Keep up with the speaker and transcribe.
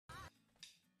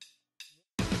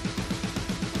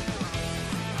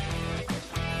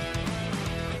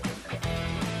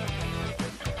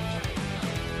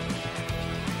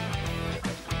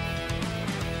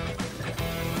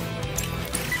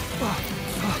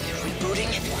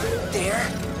there?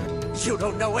 You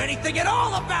don't know anything at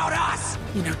all about us!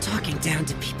 You know, talking down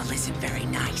to people isn't very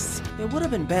nice. It would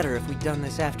have been better if we'd done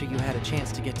this after you had a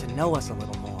chance to get to know us a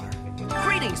little more.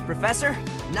 Greetings, Professor.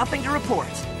 Nothing to report.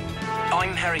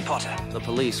 I'm Harry Potter. The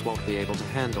police won't be able to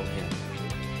handle him,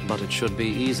 but it should be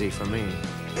easy for me.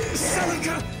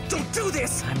 Celica, don't do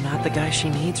this! I'm not the guy she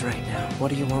needs right now.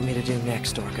 What do you want me to do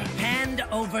next, Orga? Hand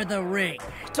over the ring.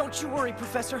 Don't you worry,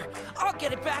 Professor. I'll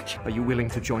get it back. Are you willing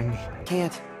to join me?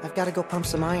 Can't. I've got to go pump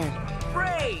some iron.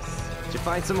 Brace! Did you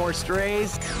find some more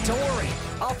strays? Don't worry.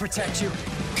 I'll protect you.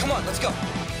 Come on, let's go.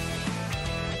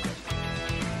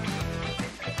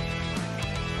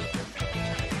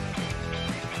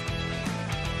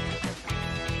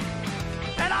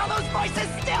 And all those voices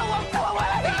still won't go away!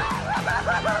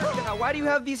 Why do you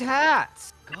have these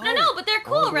hats? I don't know, but they're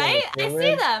cool, right? I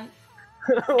see them.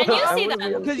 And you see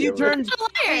them. Because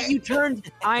you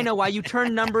turned. I know why. You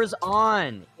turn numbers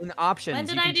on in the options. When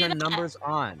did you I can do turn that? numbers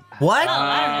on. What? Oh,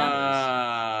 I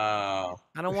don't know.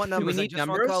 I don't want Do we numbers. I need just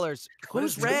numbers? want colors.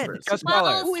 Who's red? Just Well,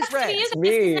 color. Who is it's up to red? you guys,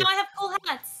 Me. 'cause now I have cool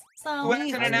hats. So. Who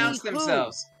hasn't announced Who?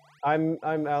 themselves? I'm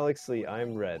Alex Lee.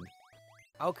 I'm red.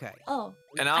 Okay. Oh.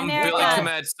 And I'm America. Billy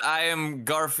Kometz. I am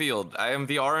Garfield. I am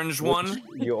the orange one.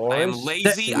 You I am orange?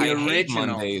 lazy. The I hate original.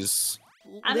 Mondays.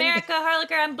 America,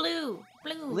 Harlicker, I'm blue.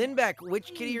 Blue. Lindbeck,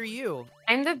 which kitty are you?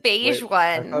 I'm the beige Wait,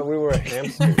 I one. thought we were a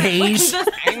hamster. Beige.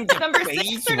 I'm the Number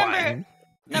beige 6 or one.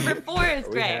 number 4 is Are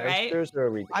we gray, right? hamsters or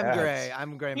are we I'm cats? gray.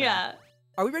 I'm gray. Man. Yeah.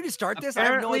 Are we ready to start this? I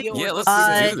have no idea. Yeah, what-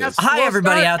 let's do this. Hi,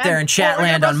 everybody out there in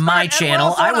Chatland on my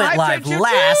channel. I went live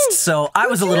last, so I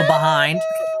was a little behind.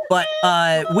 But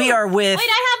we are with Wait,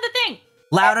 I have the thing.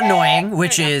 Loud Annoying,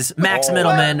 which is Max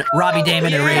Middleman, Robbie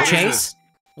Damon, and Ray Chase.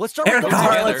 Let's start Erica with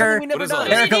Harlicker, we never What is done. all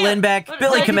this? Erica Lindbeck,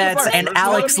 Billy What- Kometz, and First,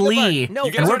 Alex what- Lee. No,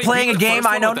 You guys And we're already playing a beat the game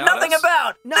first I know one without nothing us?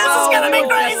 about. No, This is gonna be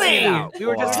crazy. We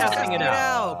were just Wow. testing it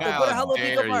out. Go to Hello dare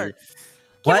Pico you. Park.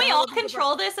 Can What? we all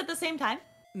control this at the same time?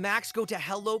 Max, go to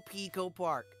Hello Pico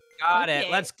Park. Got Okay.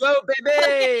 it. Let's go, baby.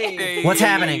 Hey. What's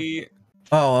happening?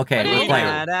 Oh, okay. What are We're you playing.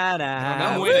 doing?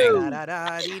 I'm Woo! winning.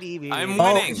 Da-da-da-dee-dee-dee. I'm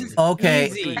Oh, winning. okay.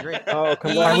 Easy. Oh,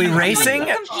 come Are on. we racing?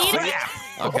 Competing?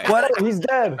 Okay. What? He's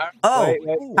dead. Oh, Wait,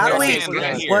 wait. how do We're we? standing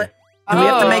right here. What? Do we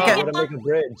have to make We a? gotta make a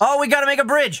bridge. Oh, we gotta make a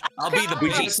bridge. I'll be the We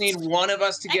beast. just need one of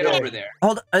us to get Okay. over there.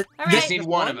 Hold. All We right. just need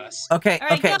one of us. Okay. All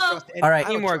right, Okay. go. All right. I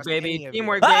don't Teamwork, trust any baby. of you.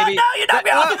 Teamwork, Oh baby. no! You knocked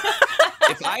me off.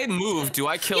 If I move, do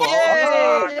I kill all?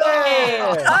 Oh,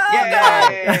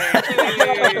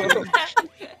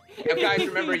 Now, guys,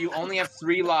 remember, you only have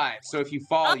 3 lives, so if you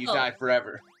fall, you Oh. die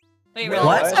forever. Wait, really?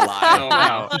 What? That's a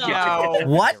lie. Oh.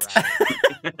 What?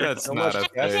 That's So not much a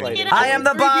thing. gaslighting. I am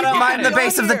the bottom. I'm the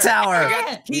base of the tower.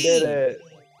 We did it.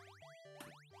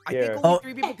 I think Here. only Oh,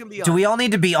 3 people can be on. Do we all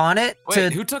need to be on it? Wait, To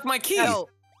who took my key? No,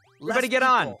 Everybody less get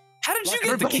on. people. How did you get the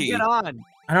Everybody key? get on.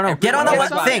 I don't know. Get on the Everybody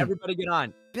left get on. thing. Everybody get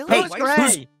on. Billy, Hey, why-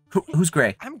 Gray. Who's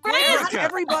Gray? I'm great. Erica.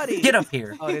 Everybody. Get up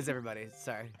here. Oh, it is everybody.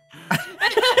 Sorry.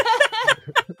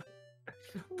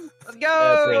 Let's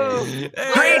go. Green.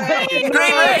 Green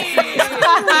Ray.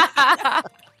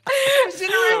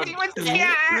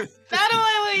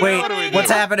 Wait,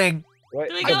 what's happening? Wait,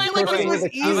 Do we the go in like person this? with the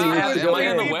key Easy. needs to Am go I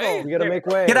in the in. way? We gotta make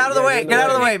way. Get out of the Yeah, way. in Get out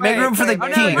of the way. Make room for the Oh,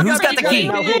 no, key. we Who's got the key?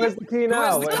 Now, who has the key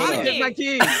now? the Wait, key? hold on. Here's my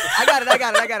key. I got it.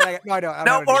 No, I don't.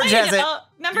 No, Orange has it.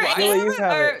 Number Do I 8 Billy, you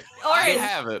have or it. I orange?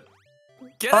 have it.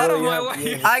 Get out of my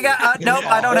way. I got. Nope,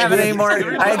 I don't have it anymore. Oh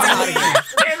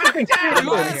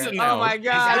my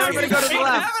God. Everybody go to the I don't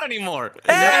left. have it anymore.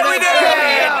 Hey, we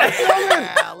did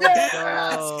it! Let's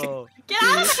go. Get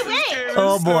out of my way!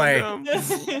 Oh boy.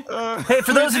 Hey,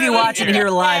 for those of you watching here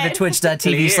live at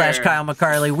twitch.tv/Kyle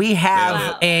McCarley, we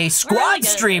have a squad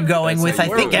stream going with, I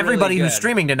think, everybody who's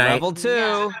streaming tonight. Level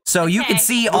 2. So you can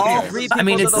see all, Three I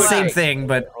mean, people it's to the the same right. thing,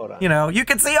 but, Hold on. you know, you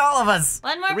can see all of us.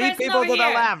 One more 3 person people over to the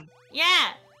here. left. Yeah.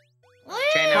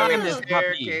 Okay, now we Climb have this the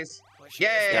puppy. staircase. Yay,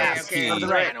 Yes, okay. key.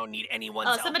 Right. I don't need anyone's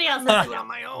Oh, help. somebody else I'll has do it. it on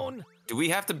my own. Do we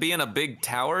have to be in a big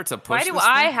tower to push Why do this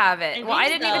I thing? have it? I Well, I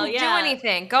think didn't so, even do yeah.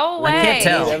 anything. Go away. I can't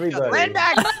tell. Everybody.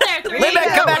 Come up there, 3.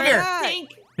 Lindbeck, come back Orange, here.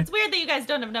 pink. It's weird that you guys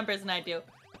don't have numbers and I do.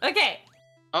 Okay.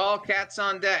 All cats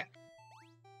on deck.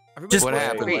 Just- What Wait,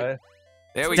 happened? what?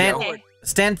 There we Stand, go. Okay.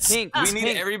 stand, Pink. We need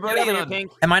Pink. everybody Get over in here, a-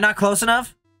 Pink. am I not close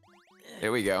enough?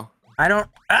 There we go. I don't,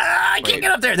 I can't Wait.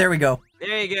 get up there. There we go.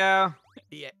 There you go.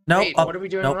 Nope. Wait, up, what are we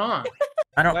doing nope. wrong?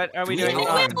 I don't, What are we Do we doing?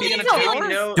 all have to be in a tower?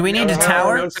 No, Do we need no a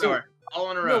tower? No tower.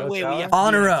 All in a No row. way, we have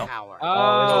All to in a be row. tower.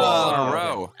 All in Oh. a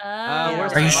row.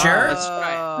 where's Are you sure? That's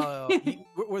right.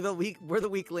 We're the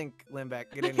weak link,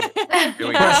 Lindbeck. Get in here. Here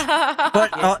we go. but,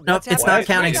 oh, no, What's it's happening? not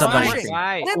counting Wait, somebody. wait.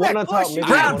 Right. One on Lindbeck, top, push. maybe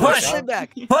Ground, one on push. top.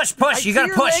 Lindbeck. Push, I you see gotta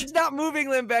your push. leg's not moving,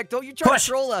 Lindbeck. Don't you try Push. to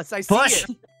troll us. I see Push.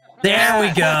 it. There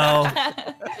we go.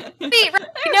 Wait,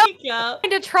 There we go.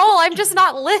 to troll. I'm just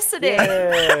not listening.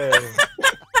 Yeah.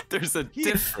 There's a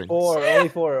difference. Only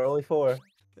four. Okay.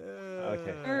 I don't think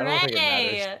it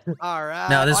matters. Hooray. All right.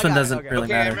 No, this I one got it, doesn't okay. really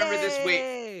Okay, I matter. remember this. Wait.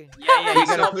 Yay. Yeah, We you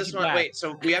gotta solved push this it one. back. Wait,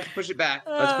 so we have to push it back.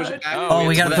 Let's push it back. Oh,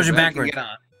 we gotta so push that it we can backward. get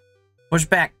on. Push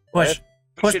back. Push.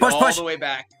 Push it Push. all the way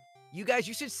back. You guys,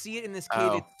 you should see it in this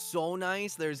cave. Oh. It's so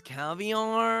nice. There's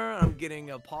caviar. I'm getting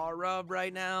a paw rub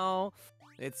right now.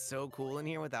 It's so cool in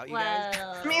here without you guys.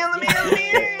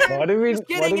 Well, Why did we? Just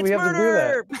Why kidding, did we it's have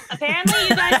murder. to do apparently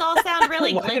you guys all sound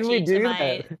really Why did we glitchy do to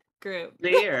my that? group.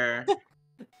 There.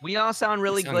 We all sound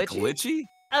really Sound glitchy.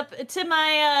 Up to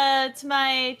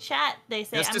my chat, they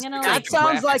say That's I'm just gonna because like. That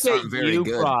sounds like graphics a aren't very you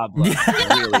good. problem.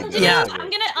 Yeah. I'm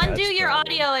gonna undo That's your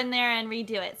probably- audio in there and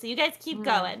redo it. So you guys keep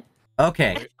going.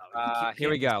 Okay. Here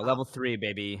we go. Level 3,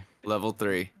 baby. Level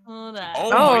 3. Hold on.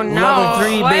 Oh, my no. Level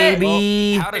 3, What?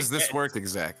 baby. How does this work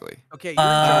exactly? Okay,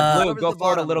 Uh, Blue, go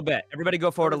forward a little bit. Everybody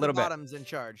go forward a little bit. Bottom's in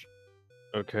charge.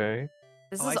 Okay.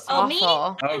 This Oh, I is see. Oh, me?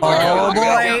 awful. Oh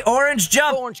boy, orange Go,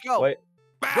 jump. Orange, go. Wait.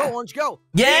 Go, Orange, go.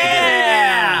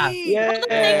 Yeah.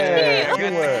 Yeah.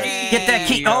 Teamwork. Get that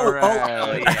key. Oh,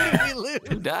 Alright. We lose.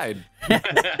 Who died?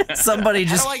 Somebody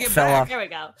just How do I get fell back? off. There we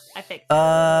go. I fixed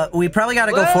it. We probably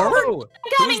gotta go forward. Blue!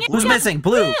 I'm coming. Who's missing?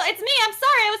 Blue. It's me. I'm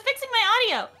sorry. I was fixing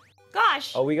my audio.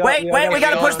 Gosh. Oh, we got. Wait, we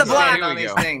gotta push the block. Stand on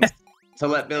these things to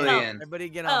let Billy Oh. in. Everybody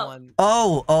get Oh. on one.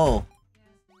 Oh.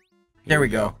 There we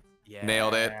go. Yeah.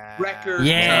 Nailed it. Record.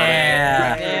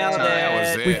 Yeah. time. Nailed Record it. time.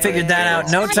 That was We it. figured that out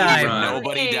in no time.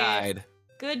 Nobody died.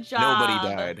 Good job.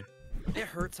 Nobody died. It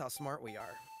hurts how smart we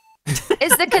are.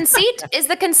 Is the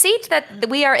conceit that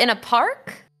we are in a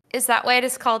park? Is that why it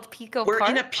is called PICO We're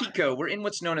Park? in a PICO. We're in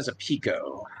what's known as a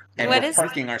PICO. And What we're is that?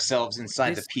 parking ourselves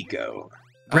inside the PICO.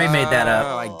 Ray made that Oh,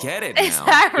 up. I get it Is now.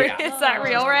 that Yeah. is that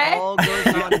real, Ray? All goes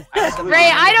on inside the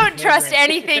Ray, I don't program. trust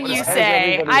anything you Why is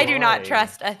say. everybody I do not lying?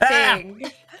 trust a Ah.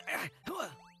 thing.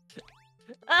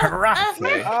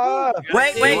 Ah.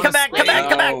 Wait, come back.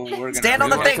 Oh, we're gonna Stand on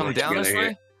We the wanna thing. come down this Together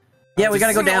way? Yeah, we Does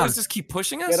gotta go this thing down. always just keep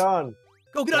pushing us? Get on.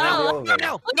 Go, get on Get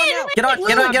now. on the Get on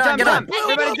elevator. now. Get on. Jump.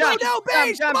 Everybody Go, jump. go,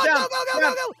 beige. Jump, Come on, jump, go, go,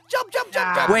 go, go. Jump.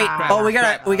 Ah. Wait. Oh, we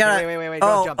gotta. Wait.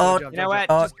 Oh, Don't jump, oh. don't jump, You know don't what?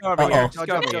 Oh, Just go over here. uh-oh. Just go over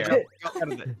Jump, here.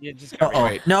 jump. Yeah, just go over Uh-oh.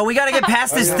 here. No, we gotta get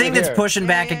past this Why are thing we that's here? pushing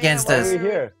back against Why are us. we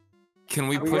here? Can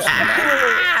we We push got- them back?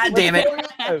 Ah, damn it. What's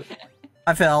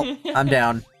I fell. I'm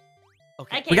down.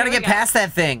 Okay, Okay, We gotta here get past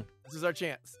that thing. this is our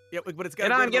chance. Yep, but it's Get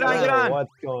gotta on, go get to on, the get left. on. What's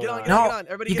going Get on, on? get No, on, get on.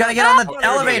 Everybody you get gotta on. get on the Come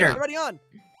everybody, elevator. Everybody on.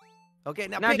 Okay,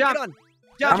 now Now Pink, jump. get on.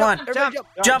 Come on. Everybody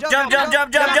Jump. jump. Jump. Oh,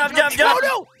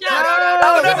 no.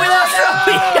 Oh, no, we lost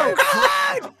Robbie.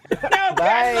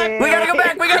 Bye. We gotta go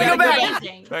back. We gotta go back.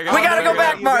 Amazing. We gotta go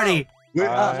back, Marty. We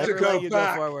have to Never go let you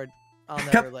back. go forward. I'll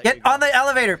never Come, let get you go. on the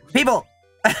elevator. People,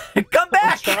 come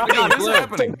back. What is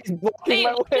happening? He's blocking Wait,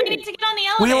 my we way. need to get on the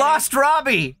elevator. We lost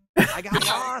Robbie. I got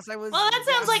lost. I was. Well, that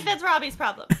sounds like that's Robbie's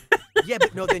problem. Yeah,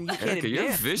 but no, then you can't Erica, you're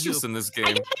advance. vicious in this I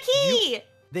game. got the key.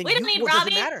 Then We don't need well, it Robbie.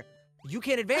 doesn't matter. You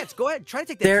can't advance. Go ahead. Try to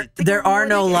take that. key. Take There whatever are you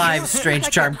no want to take. lives, Strange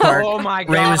Charm Park. Oh my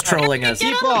Ray was god. trolling us. Get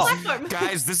on People. the platform.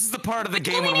 Guys, this is the part of the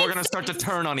game when we're gonna start to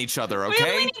turn on each other, We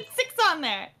okay? only need 6 on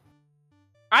there.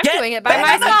 I'm Get doing it by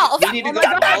back. myself. We need to Oh go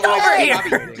my God, all the way over back. here.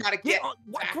 Robbie, you gotta get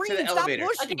What back to green? the Stop elevator.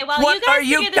 pushing. Okay, well, What you guys are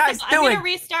you figure this guys out. I'm doing? gonna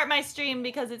restart my stream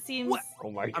because it seems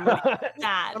Oh my I'm ready. god.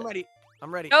 bad. I'm ready.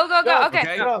 I'm ready. Go. Okay.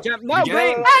 Okay. Go. Jump. No, You get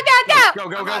wait. it? Go. Go,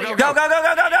 go, I'm go, outta go, here. Go, go, go,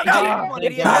 go, go, go, go. Come on,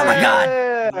 idiot. Oh my god.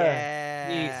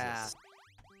 Yeah.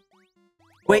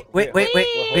 Wait.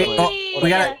 Oh, we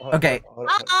got it. Okay. I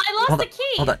lost Hold the on.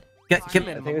 key. Hold on. Get I think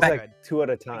it's back. like 2 at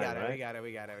a We time, got it. We right? got it.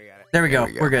 We got it. There we go. There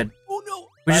we go. We're good. Oh no.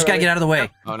 We just gotta get out of the way.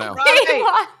 Oh no.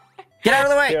 Get out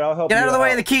of the way. Here, I'll help Get out you of the way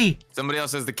out. of the key. Somebody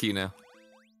else has the key now.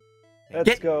 Let's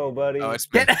Get- go, buddy. Oh,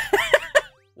 it's me. Get.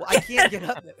 Well, I can't get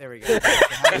up. There we go.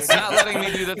 It's not letting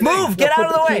me do the thing. Move. Get out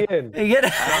of the way. Put the key in. Get. I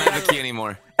don't have the key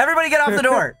anymore. Everybody, get off the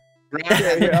door.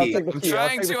 Here, I'll take the I'm key. I'll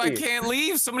trying take to. the I key. can't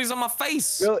leave. Somebody's on my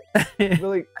face. Really?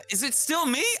 Really? Is it still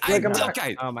me? Like, I'm not-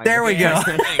 Okay. Oh my There we go. Press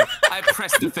the thing. I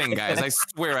pressed the thing, guys. I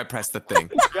swear I pressed the thing.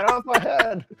 Get off my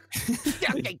head.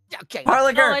 Okay. Oh,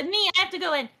 Harlicker. and me, I have to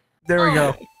go in. There we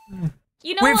go.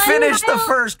 You know We what, finished the Kyle?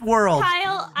 first world.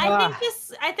 Kyle,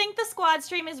 I think the squad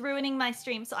stream is ruining my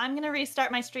stream, so I'm gonna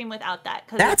restart my stream without that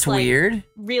because That's it's, like, weird.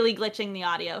 really glitching the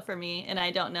audio for me, and I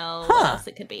don't know Huh. what else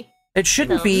it could be. It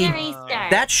shouldn't So, be.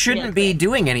 restart That shouldn't real be quick.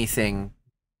 doing anything.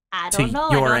 I to don't know.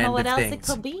 I your don't end know what of else it things.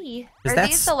 could be. 'Cause Are that's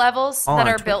these the levels all that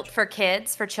on are built Twitch. for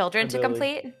kids, for children to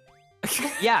Ability. complete?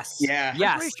 Yes. Yeah.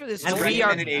 Yes. I'm pretty sure this is And we are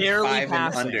recommended age barely 5 and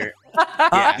passing. under.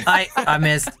 I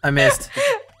missed.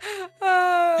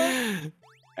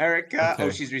 Erica. Okay. Oh,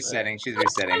 she's resetting. She's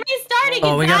resetting. I'm restarting.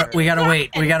 Oh, we gotta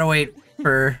wait. We gotta wait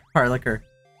for Harlicker.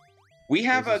 We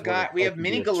have This a is guy. what We have fucking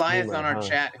Mini gets Goliath humor, on our huh?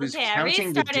 chat who's Okay, I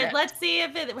counting the restarted. deaths. Let's see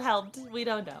if it helped. We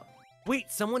don't know. Wait,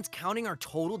 someone's counting our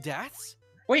total deaths?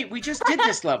 Wait, we just did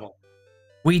this level.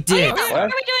 We did. Why are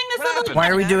we doing this level? Why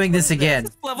are we doing this again?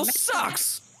 This level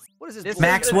sucks. What is this? This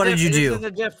Max, is what did you do? This is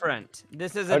a different.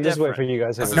 This is a I'm just waiting for different. you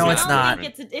guys. to No, reset. it's I not.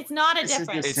 don't think it's not a This is the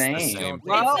difference. It's the same. same.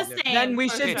 Well, It's the same. then we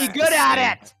should Okay. be good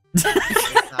at it.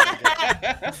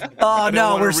 Oh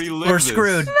no, wanna we're relive this.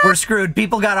 screwed. We're screwed.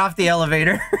 People got off the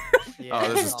elevator.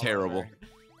 Oh, this is terrible.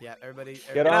 Yeah, everybody.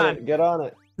 Get on it. Get on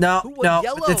it. No, Ooh, no,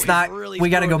 yellow it's is not. really We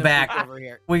gotta go throwing them back. over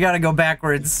here. We gotta go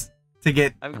backwards to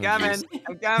get. I'm Oh, coming. jeez.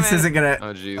 I'm coming. This isn't gonna.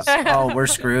 Oh jeez. Oh, we're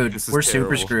screwed. This is We're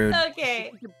super terrible. screwed.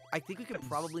 Okay. I think we could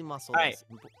probably muscle All right, this.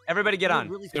 everybody get on.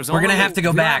 There's We're gonna only- have to go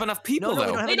we don't back. have enough people No, we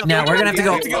though. don't have Wait, enough. Now we're gonna have to go.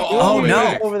 We have to go Oh all the no,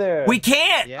 way. Over there. we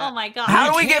can't. Yeah. Oh my god. How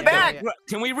do we get back?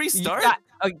 Can we restart?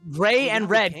 Gray and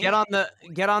we red, can't.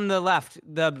 get on the left,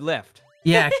 the lift.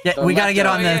 Yeah, we gotta get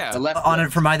on yeah. the left on it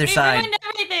left. from either We side. ruined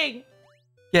everything.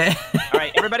 Yeah. All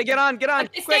right, everybody get on, Okay, quick,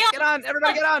 stay get on,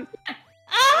 everybody get on.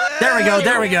 Ah! There we go.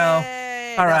 There we go.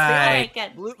 Yay! All Now stay right. Alright,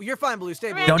 good. Blue, you're fine, Blue.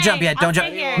 Stay blue. Don't jump yet. Don't I'll jump.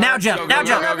 stay here. Now jump. Now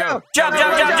jump. Go, go, go. Jump,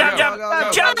 jump, jump, jump, jump.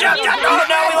 Jump, jump, jump. Oh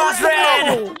no, we lost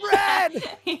red.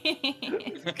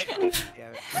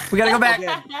 We gotta go back. We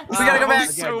gotta go back.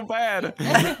 It's so bad.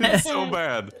 It's so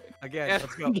bad. Again,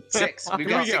 let's go. 6. We've Here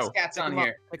got we 6 go. cats on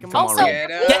here. Pick 'em Come up. on, Also, Red.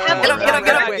 Get up, get up, get up,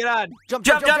 get up. Get on. Jump,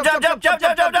 jump, jump, jump, jump, jump,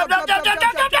 jump, jump, jump, jump, jump, jump,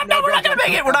 jump, jump. No, we're not gonna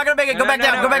make it. We're not gonna make it. Go back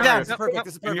down. Go back down. This is perfect.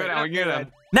 This is We can perfect. go down. We can go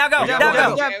down. Now go. Go, Now go,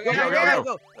 go. go.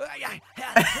 Go.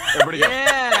 Everybody go.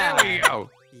 Yeah. There we go.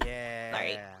 Yeah.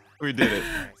 Sorry. We did it.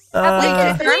 Have we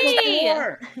confirmed that- Three.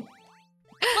 4.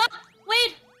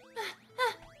 Wait.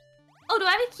 Oh, do I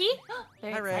have a key?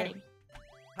 Very Hi, Red.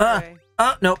 exciting.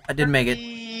 Oh, nope, I didn't make it.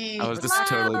 I was just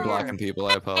totally blocking people.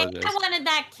 I Hey, apologize. I wanted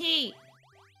that key.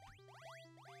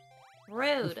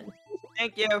 Rude.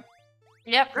 Thank you.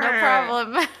 Yep, no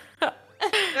problem.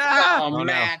 Ah. Oh, no.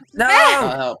 Max. No. I'll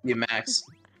help you, Max.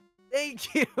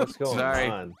 Thank you. What's going Sorry.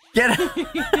 on? Get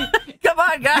Come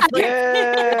on, guys.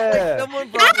 Yeah. Someone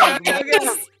brought me.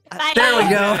 Bye. There we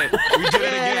go. We did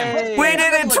it again. We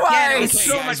did it twice.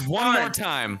 Okay, guys, one more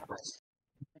time.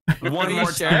 One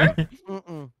more time.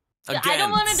 Mm-mm. I don't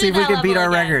Again. want to do See if we that can beat level our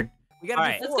again. record. We gotta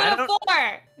Alright. do Let's 4. go to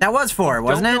 4. That was 4,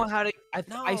 wasn't Don't it? know how to. I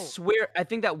No. swear. I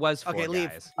think that was 4 Okay, leave.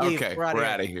 guys. Leave. Okay, We're we're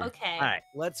out out of of here. here. Okay. All right,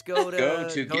 Let's go to Go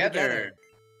together. go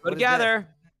What is that? together.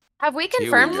 Have we we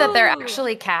confirmed go. that they're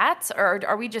actually cats, or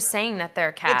are we just saying that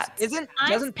they're cats? Doesn't I'm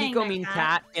doesn't saying Pico they're mean cat.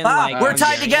 cat in Ah, like? we're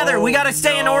tied yeah. together. We gotta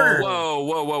stay in order. Whoa,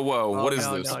 whoa, whoa, whoa. Oh, What is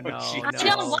no, this? No, no, I I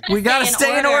don't want to We gotta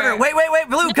stay in order. Wait,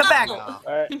 Blue, come back. No. All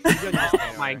right. Oh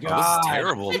my Oh, this god. is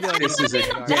terrible. This is a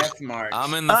death march.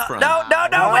 I'm in the front. No.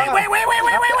 Wait.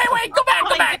 Go back.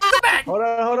 Hold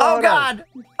on. Oh God.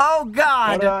 Oh Hold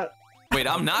God. on. Wait,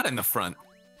 I'm not in the front.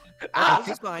 Ah,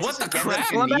 She's fine. What the She's crap?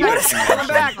 fine. Pull him back. Pull him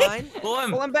back. Fine. Pull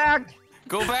him. Pull him back.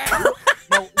 Go back.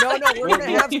 No, we're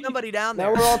gonna have somebody down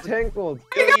there. Now we're all tangled.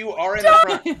 Bill, you are in the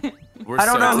front. We're I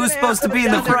don't know so- who's supposed to be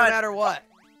in the Down there front. No matter what.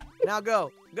 Now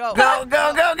go. Go. Go.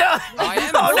 I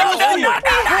am Oh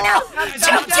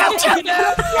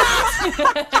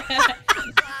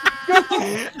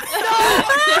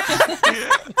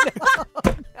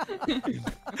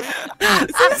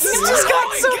This has just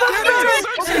got so much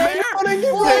Oh my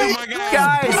god.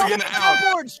 Guys. We're getting out.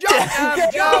 Boards, jump. I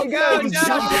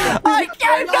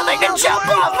have nothing to jump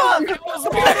off of. Get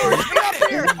up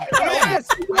here. Yes.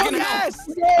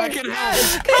 I can help.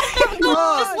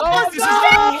 This is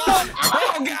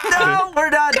Oh god. No,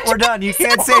 we're done. You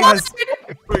can't save us.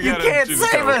 We You gotta can't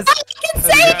just save go. us.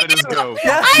 We gotta just go.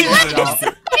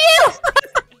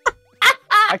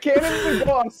 I can't even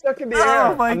go. I'm stuck in the air.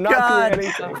 Oh my I'm not God. doing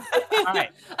anything. All right.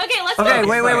 Okay, let's Okay, go.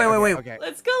 wait. Okay.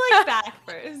 Let's go like back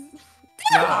first.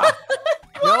 No.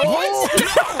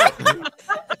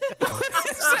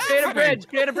 Create a bridge.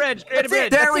 Create a bridge.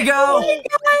 There we go. Okay.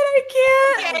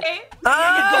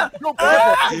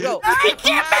 Go. I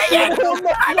can't make it.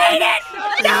 I made it.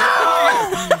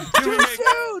 Can we make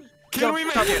it? Can we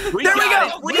make it? There we go. got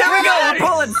it. There we go. We're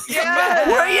pulling. Yeah.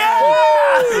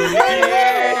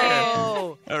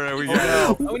 All right, we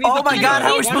got it. Oh my God,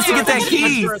 how are we supposed to get that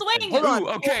key? Swing. Hold on. Ooh,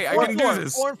 okay, I can do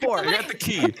this. 4 and 4. I got the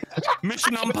key.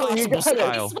 Mission Impossible got it.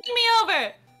 style. Swing me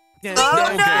over.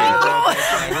 Oh no.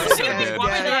 We're so dead.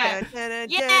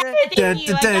 Yeah, thank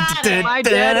you. I got it. My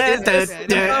dad is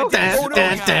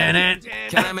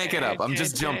Can I make it up? I'm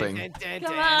just jumping.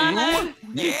 Come on.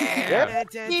 Yeah.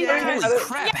 Holy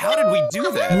crap, how did we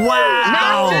do that?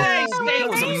 Wow. That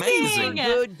was amazing.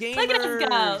 Good gamer. Look at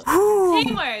us go. Whew.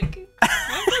 Teamwork. I'm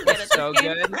so good at so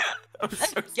good.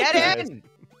 Get in!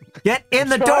 Get in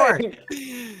the door.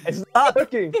 It's Up.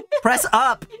 working. Press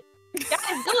up. Guys,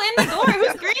 go in the door.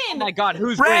 Who's green? Oh my God,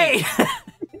 who's Ray.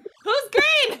 Who's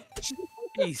green?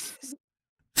 Jesus.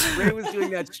 Ray was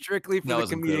doing that strictly for That the was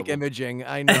comedic incredible. imaging.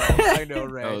 I know,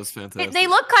 Ray. That was fantastic. They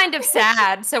look kind of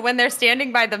sad. So when they're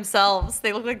standing by themselves,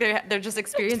 they look like they're just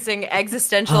experiencing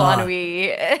existential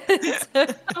ennui.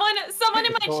 Someone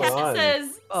in my Hold chat on.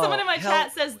 says. Someone in my hell.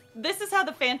 chat says this is how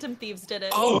the Phantom Thieves did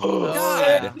it. Oh,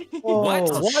 God. What?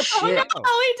 What? Oh no, we did.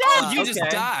 Oh, you just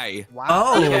die. Wow.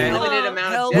 Oh. Okay. Limited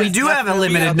amount Hell, of We deaths. do have a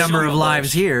limited number of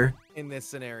lives here. in this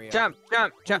scenario. Jump,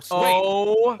 jump, jump. Wait.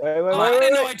 Oh. Wait, I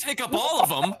didn't know wait. I'd take up all of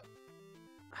them.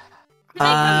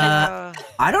 I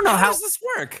don't know How how. does this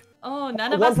work? Oh,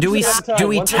 none of One us. Do we- person at a time, do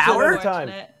we one person at a tower?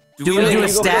 time. Do we do a Billy,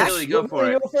 stack? Billy, go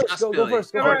for it. Go first, Just go Billy.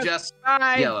 first, go Or first. just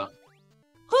Bye. yellow.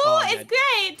 Who Oh, is man.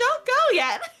 gray? Don't go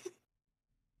yet.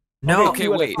 No, Okay,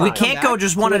 wait. we can't go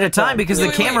just one at a time because the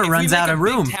Wait, camera if we runs make out a of big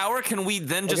room. tower, can we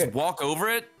then just Okay. walk over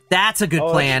it? That's a good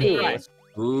Oh, plan. that's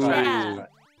true. Ooh. Yeah.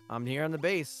 I'm here on the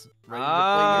base. Ready to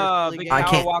Oh, play big your I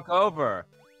tower can't- walk over.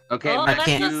 Okay, Oh, Max, that's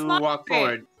can't- a you smart walk trick.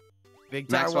 forward. Big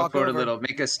tower Max, walk walk forward over. a little.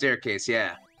 Make a staircase,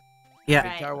 yeah. Yeah.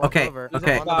 Right. Tower walk Okay, over.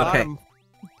 okay, I'm on the okay. bottom.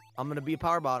 I'm gonna be a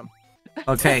power bottom.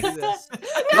 Okay. Do this.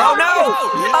 Oh no!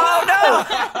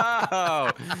 Oh,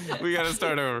 we gotta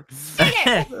start over.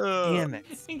 Damn it.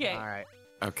 Okay. All right.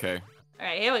 Okay. All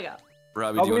right, here we go.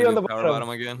 Robbie, I'll do you be want on to the do power bottom. bottom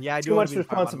again? Yeah, I do Too wanna much be the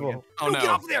power bottom responsible. Oh no. Get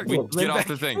off there. Get off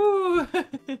the thing. Ooh. again.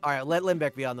 All right, let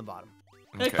Limbeck be on the bottom.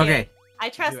 Okay. I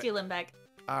trust Do you, Limbeck.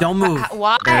 All right. Don't move.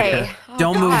 Why? Erica. Oh,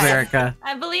 Don't move, God. Erica.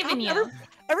 I believe in you.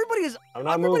 Everybody is I'm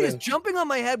not moving. jumping on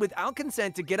my head without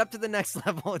consent to get up to the next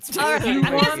level. It's All right, really I'm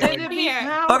gonna crazy. stay down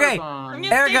here. Okay. I'm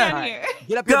gonna Erica. stay down here.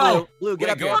 Get up Go. here, Blue. Blue, get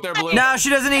Wait, up go here. up there, Blue. No, she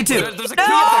doesn't need to. There's a key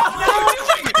No! up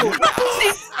there.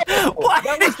 Why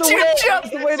That did was the you way. jump?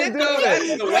 That's the way to do That's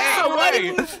it. the way.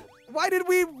 Why did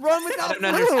we run I without don't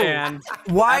understand.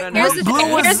 Why? Here's Here's the Blue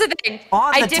thing. was Here's the thing.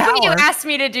 on I the did what you tower. asked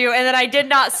me to do, and then I did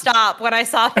not stop when I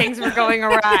saw things were going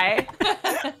awry.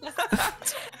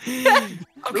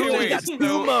 Okay, We wait. got two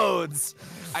So modes.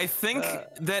 I think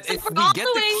that if we all get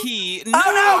the the way- key. Oh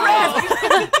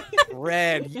no,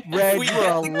 Red, we you're a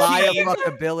get the lie of key-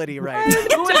 fuckability right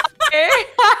now.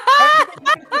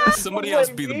 Somebody else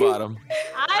be the bottom.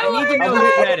 I I need to know I'll who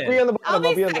that be is. on the bottom.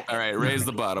 I'll be on the. All right, raise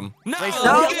the bottom. No,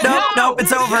 No,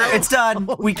 it's over. It's done.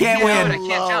 We can't I win.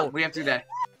 can't jump. We have to do that.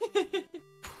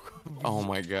 Oh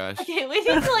my gosh. Okay, we need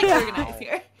to like organize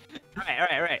here.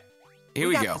 All right. Here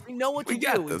we got go. this. We know what to We do.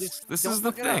 got We this. just This don't is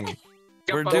the fuck it up. thing.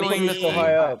 We're Don't doing put the me so thing.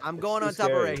 high up. I'm going on Too top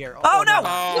of scary. right here. Oh, no.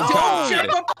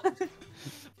 Oh,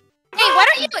 Hey, why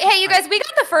don't you? Hey, you guys, we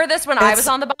got the furthest when I was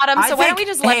on the bottom, I so why don't think-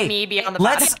 we just let hey, me be on the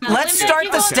Let's bottom? let's Limbeck, start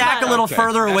you the go on the stack a bottom. little Okay.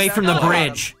 further away from the That's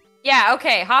bridge. Yeah.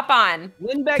 Okay. Hop on.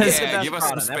 Lindbeck Cause- is the Yeah, best give us some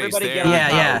bottom. space Everybody there. get on Yeah,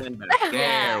 top yeah. of Lindbeck.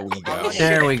 There we go.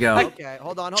 There we go. Okay,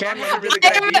 hold on. Chad Wait, has a really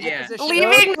good idea. position.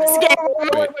 Leaving No, this no, game.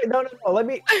 no, wait, no, let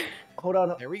me. Hold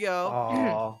on. There we go.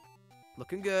 Oh.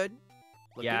 Looking good.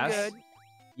 Looking Yes. good.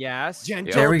 Yes.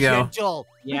 Gentle. There we go. Gentle.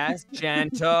 Yes.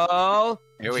 Gentle.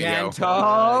 Here we go.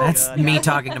 Gentle. That's me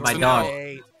talking to my dog.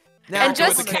 Great. And With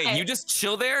just- the K, you just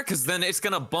chill there, cause then it's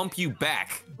gonna bump you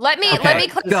back. Let me Okay,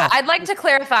 cl- go. I'd like to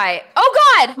clarify. Oh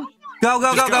God! Go,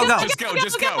 go, go, go, go. Just go.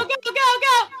 Just Go, go. go, go,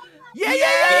 go. Yeah, yeah,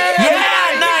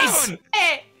 yeah. Yeah, nice.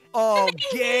 Hey. Oh,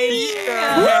 gay.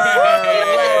 That's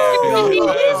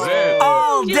it.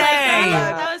 All She's like, day.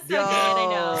 that was so good,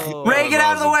 I know. Ray, get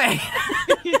out of the way.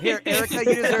 Here, Erica, you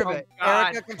deserve it.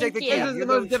 God. Erica, come take the Thank key. you. This is the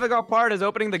most difficult part is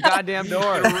opening the goddamn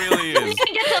door. It really We is.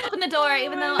 didn't get to open the door,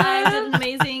 even though I did an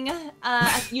amazing.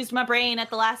 I used my brain at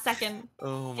the last second.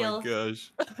 Oh Skill. my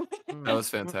gosh. That was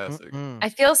fantastic. I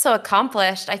feel so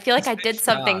accomplished. I feel like I did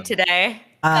something job. today.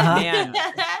 Uh-huh. Man.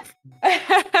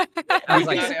 Our was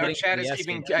like chat getting is yes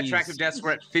keeping and track keys. of deaths.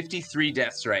 We're at 53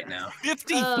 deaths right now.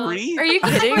 53? Are you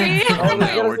kidding me? Oh Oh,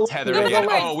 no, no, we're tethered no, again. no,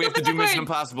 Oh, we have to do Mission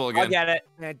Impossible I'll again. get it.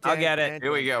 I'll get it.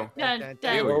 Here we go. Dun, Here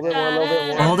dun, we go. dun, A little bit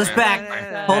more. Hold us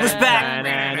back. Hold us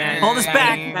back. Hold us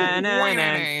back.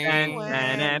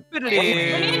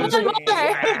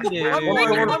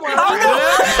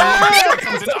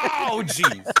 Oh,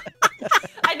 jeez.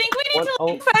 I think we need to.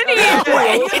 Oh,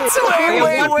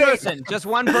 One person. Just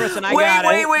one person. I Wait, got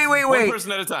wait, it. wait, wait, One wait.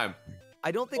 person at a time.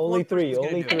 I don't think Only one three, person's gonna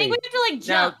only do I it. think we have to like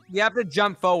Now jump. you have to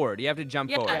jump forward. You have to jump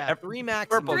Yeah. forward. Yeah, three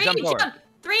maximum. Purple, Three jump jump. forward.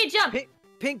 Three jump.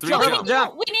 Pink Three jump. jump.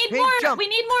 Jump. We need Pink more. jump. We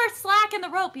need more slack in the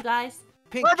rope, you guys.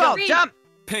 Pink Purple, jump. jump.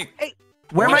 Pink.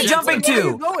 Where am I Wait, jumping Where are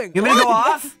you to? going? You want me to go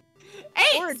off?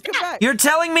 Hey, Orange, come back. You're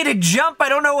telling me to jump. I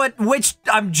don't know which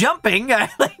I'm jumping. No, okay.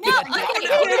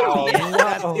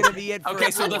 That's gonna be it for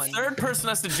Okay, so the everyone. third person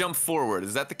has to jump forward.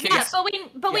 Is that the case? Yeah,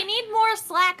 but we need more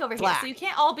slack over here, Slack. so you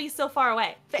can't all be so far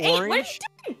away. Hey, what are you Orange.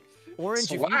 doing? Orange,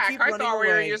 if you Slack. keep I running thought we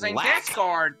were away, using Black.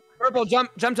 discard. Purple,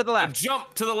 jump to the left.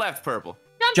 Jump to the left, purple.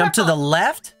 Jump to the purple.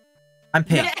 left? I'm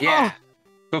pink. Yeah.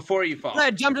 Before you fall.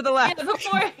 Red, jump to the Yeah, left.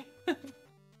 before.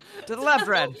 To the left,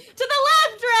 Red. To the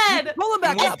left, Red. Pull him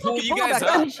back We'll up. pull We you can pull him guys back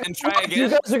up up. and try You again.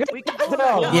 guys are We gonna can pull him back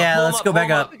up. Yeah, Pull let's him go up, back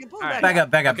pull him up. We can pull him Alright.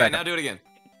 back Back up. Okay, now do it again.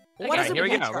 What Okay, is it here we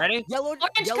against go. us? Ready? Yellow. Orange,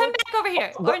 yellow. come back over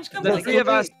here. Orange, come The back. three of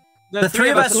us. The three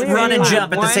of us run and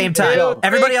jump at the same time. One, two,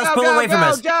 Everybody three, else go, pull go, away from go,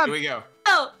 us. jump. Here we go.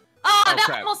 Oh, that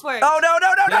Okay. almost worked. Oh,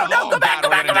 no. Go back.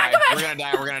 We're gonna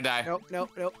die. We're gonna die. Nope.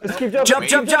 Just keep jumping.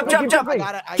 Jump. I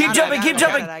got it. Keep jumping.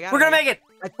 We're gonna make it.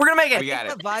 We're gonna make We it. got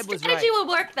The it. vibe was Strategy right. would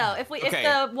work though. If Okay.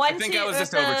 the one I think two, I was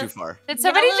just over too far. Did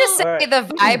somebody just say Alright.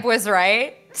 the vibe was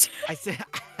right? I said.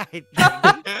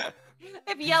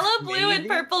 if yellow, blue, and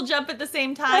purple jump at the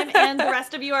same time, and the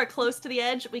rest of you are close to the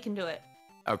edge, we can do it.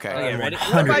 Okay. Okay, ready?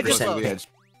 100%.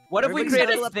 What if we Everybody's create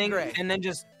a still up in thing gray. and then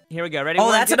just here we go. Ready? Oh,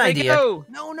 One, that's two, an three, idea. go.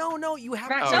 No. You have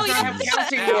Oh, to. No, you have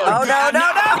to do it. Oh, no.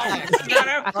 It's not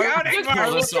a counting Kill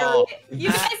mark. us all. You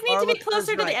guys need to be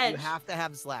closer to the edge. You have to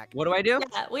have slack. What do I do?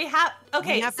 Yeah, we have.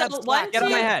 Okay, You have to so have one, slack. Get on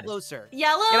two, my head. Closer.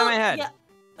 yellow. Get on my head. Yeah.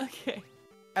 Okay.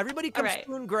 Everybody come Alright.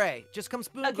 spoon gray. Just come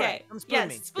spoon Okay. gray. Come spoon Yes.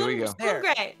 me. Here we go. Spoon There.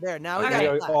 gray. There. Now we Alright. got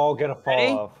You're slack. all gonna fall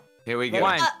Ready? off. Here we go.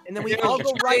 One. And then we all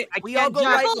go right. We all go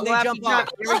jump. right and they jump off.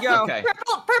 Here we go. Okay.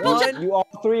 Purple. One. Jump. You all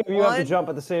three of you have to One. jump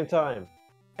at the same time.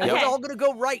 And Okay. we're all gonna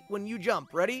go right when you jump.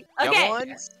 Ready? Okay.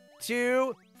 1,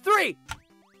 2, 3.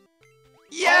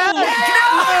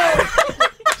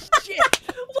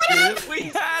 Shit. We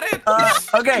had it.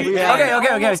 Okay. We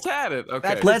almost had it. Okay.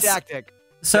 That's Let's- the tactic.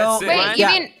 So, That's it. Wait,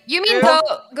 yeah. you mean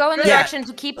go in the Yeah. direction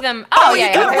to keep them? Oh, yeah, you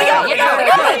okay, got it, yeah, we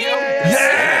got it.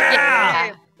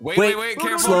 yeah. Wait,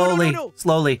 careful. Slowly.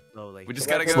 Slowly. We just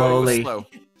gotta go Slowly. slow.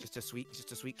 Just a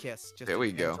sweet kiss. Just There a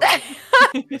we go.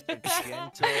 gentle- just a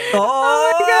gentle-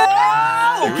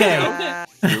 Oh, okay. Yeah.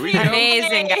 Here we go.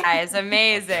 Amazing, guys,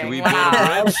 amazing. we build a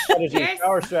Wow. bridge? You're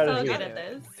Power so strategy. good at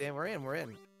this. Damn, we're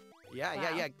in.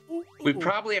 Yeah. Ooh, We ooh.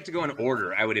 probably have to go in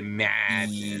order, I would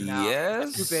imagine.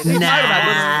 Yes. Stupid.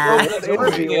 Nah. It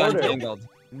would be ordered. Untangled.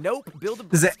 Nope. Build a.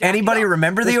 Does stack it anybody up.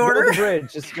 remember the Just build order? the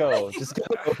bridge. Just go. Just go.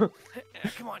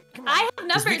 Come on. I have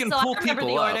numbers, we can so I pull remember the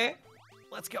people up. order.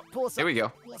 Let's go. Pull us up. Here we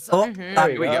go. Pull us Oh, up. Mhm. uh,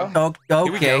 There we go. okay.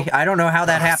 Here we go. I don't know how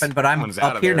that happened, but I'm Someone's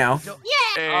out up of here there. now.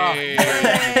 Hey.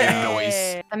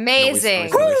 Noise. Amazing.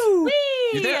 Noise, noise, noise. Woo!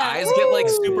 Do their eyes get like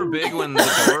super big when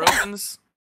the door opens?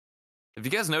 Have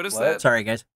you guys noticed What? that? Sorry,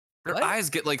 guys. Their What? eyes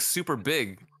get like super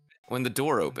big when the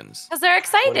door opens. Because they're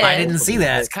excited. I didn't see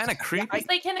that. It's kind of creepy. Because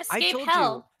they can escape told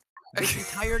hell. This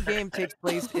entire game takes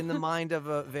place in the mind of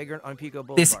a vagrant on Pico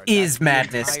Boulevard. This is That's the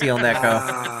madness, entire- Steel Neko.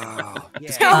 Wow.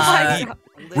 Yeah. Oh my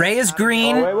Uh, Ray is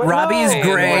green, Oh, wait, Robbie is no.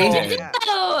 gray. Yeah.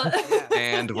 Oh.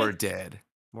 And we're dead.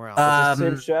 We're out. It's the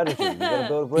same strategy. You gotta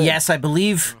build a bridge. Yes, I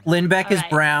believe Lindbeck is Alright.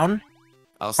 brown.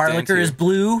 I'll stand Harlicker is here.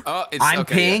 blue. Oh, it's I'm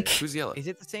okay, yeah. pink. Who's yellow? Is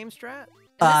it the same strat?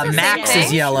 Uh, This is the Max same is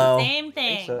thing. yellow. Same I think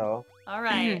thing. so. All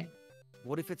right.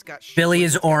 What if it's got? Billy what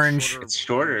is if it's got orange. shorter It's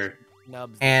shorter.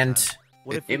 nubs this And time?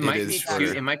 What if It It might is be shorter.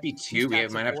 two. It might be two. We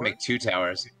might have to make 2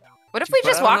 towers. What if we But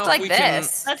just I don't walked know if like we can-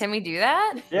 this? Can we do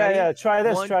that? Yeah. Try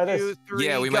this. 1, Try 2, this. 3,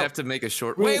 Yeah, we go. might have to make a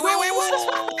short. Wait, Wait,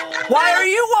 what? Why are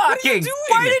you walking? doing?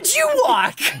 Why did you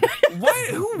walk? Why?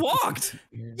 Who walked?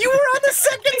 You were on the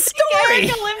second story.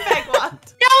 Erica Limbeck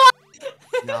walked.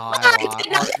 No, I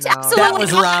did not. no. Absolutely. That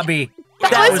was Robbie.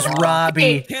 That was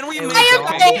Robbie. Can we It make? was I am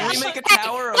okay. beige. Can we make a Hey,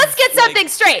 tower? Of, let's get like- something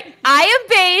straight. I am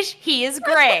beige. He is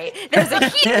gray. There's a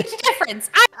huge difference.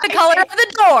 I'm the color of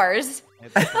the doors.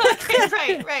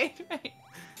 Okay, right.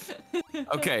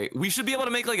 Okay, we should be able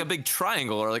to make like a big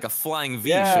triangle or like a flying V,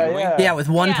 Yeah, shouldn't we? yeah. Yeah, with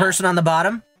one Yeah. person on the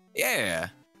bottom. Yeah.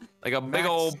 Like a big Max.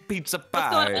 old pizza Let's go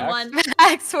on pie. one.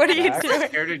 Max, what are you Max. doing?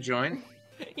 Care to join?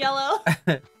 Yellow.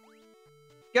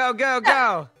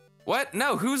 Go. What?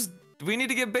 No, who's? We need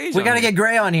to get beige. We on gotta here. get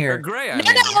gray on Or here. gray. I No, mean,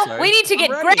 I'm no, sorry. we need to get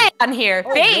I'm gray ready. on here.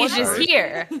 Oh, Beige is sorry.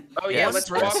 here. Oh yeah, Yes,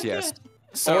 let's walk. yes.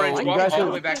 So, Orange, You walk guys all the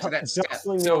are way back to that step.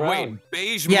 jostling me so around. wait,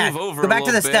 beige Yeah, move over go back a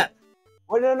to the little bit. step.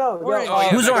 Wait, no. Orange. Oh, yeah,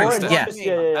 Who's back to the orange? step.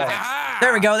 Yeah. Ah!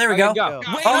 There we go. Okay, go.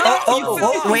 Wait,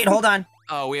 Oh, wait, hold on.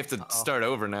 Oh, we have to start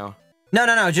over now.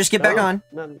 No, just get back on.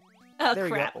 No. Oh There we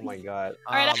go. crap. Oh my god.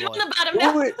 All right, Oh, I'm on boy. the bottom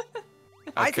now. Wait.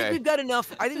 I think Okay. we've got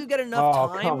enough. Oh,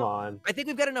 time. come on. I think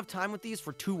we've got enough time with these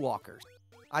for 2 walkers.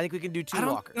 I think we can do 2 I don't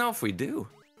walkers. know if we do.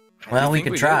 Well, we think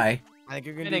could we do. try. I think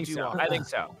you're gonna I do think 2 so. walkers. I think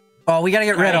so. Oh, we gotta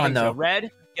get red I on think so. though.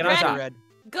 Red, get on Red. top. Red.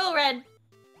 Go red.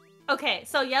 Okay,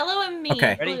 so yellow and me,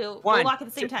 Okay. Ready? blue, One, we'll walk at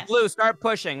the same time. Blue, start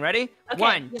pushing. Ready? Okay,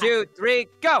 1, yeah. 2, 3,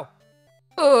 go.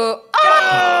 Ooh.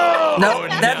 No,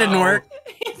 that didn't work.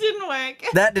 It didn't work.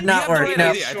 That did not You have the work. right No,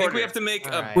 idea. I think we have to make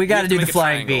a. Alright. we got to have do make the a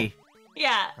flying triangle. V.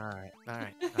 Yeah.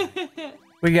 Alright.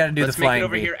 We got to do Let's the make flying it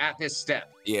over V. here at this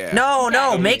step. Yeah. No,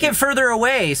 no, Okay. make it further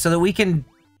away so that we can,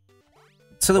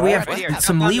 so that we have Right here,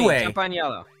 some jump on me, leeway. Jump on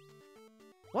yellow.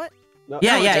 No,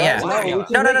 Yeah, no, yeah, yeah. no, we can No, no, make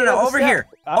no, it no, at the over step. here.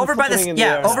 I'm Over by putting this, in the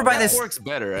yeah, air. over by That this. works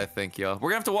better, I think, y'all. We're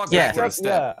gonna have to walk Yeah. back to the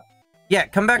step. Yeah. Yeah,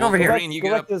 come back over Go here. back- Green, you go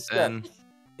get back up, to the step. and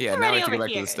yeah, I'm now already we have to go over back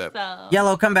to here, the step. so.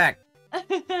 Yellow, come back.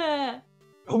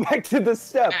 Go back to the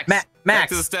step. Max, Back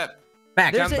to the Max, step.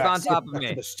 Max. There's Jump a- on top of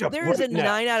me. There's a Right now.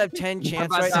 9 out of 10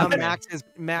 chance on right now top of me.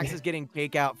 Max is getting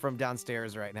takeout from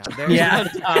downstairs right now. There's Yeah. On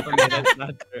top of me. That's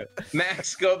not true.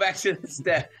 Max, go back to the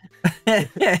step.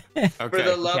 Okay. For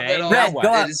the love Okay, that all Red, go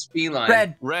up. is feline.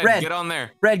 Red, Red, red, get on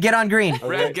there. red, get on green.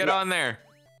 Red, get on there.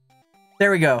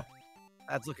 There we go.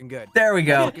 That's looking good. There we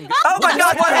go. Oh my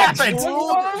God, what happened?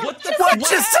 What the What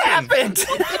just happened?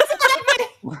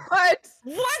 What? What?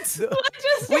 What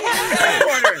just happened?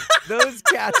 Teleporter. Those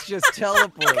cats just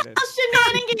teleported.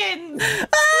 Shenanigans!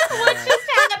 What just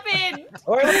happened?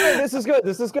 Wait, this is good.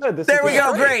 This is good. This There is we good.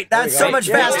 go, great. That's so much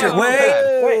Yeah. faster.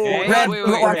 Wait. Wait, Red, wait,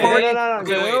 walk wait, forward. No, no, no.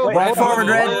 Okay, wait. Wait, Walk hold forward, on.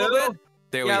 Red.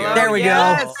 There we Yellow, go. There we go.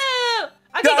 yes. Woo!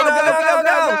 Go, Okay, go, go, go, go,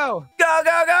 go. Go,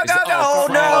 go, go, go, go. Oh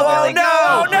no, oh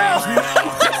no,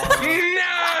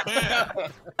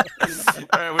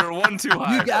 All right, we were one too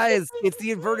high. You guys, it's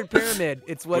the inverted pyramid.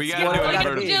 It's what's we what gotta do it's it gotta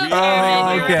inverted. be. We do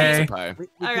gotta it. make it Okay. piece of pie. We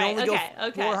All can right, only go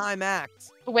okay. 4 high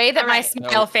max. The way that my Alright.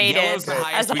 smile No, faded yellow's the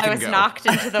highest as we I can was go. knocked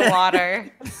into the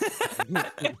water.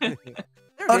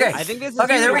 Okay. I think this is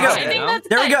Okay, there we go. I think that's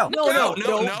There we good. go. No,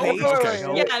 No. Paige.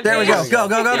 Okay. Yeah, There we go. Go,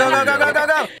 go, go, go, go, go, go, go,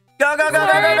 go. Go, go, go, go,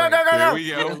 go, go, go,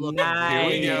 Here go, we go. go.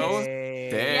 Nice. Here we go.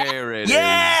 There it is.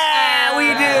 Yeah, we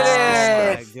did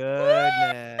My it.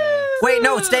 goodness. Wait,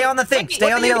 no, stay on the thing.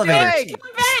 Stay on the elevator.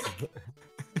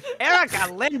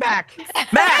 Erica, lean back.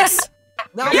 Max,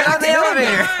 No, get on the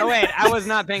elevator. Oh wait, I was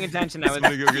not paying attention. I was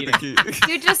Somebody go get the key.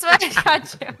 You just went and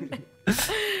got you.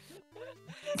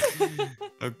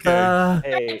 Okay.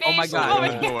 Hey, Oh my God. Over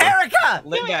Open here. door. Erica,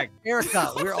 Lean back.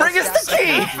 Erica, we're all bring us the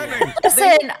key.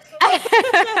 Listen.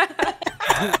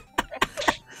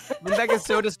 Rebecca's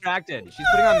so distracted. She's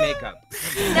putting on makeup.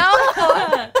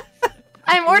 No.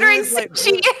 I'm ordering Blue is like-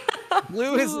 sushi.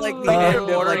 Blue is like the end of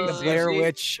like ordering the Blair sushi.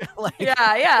 Witch. Like,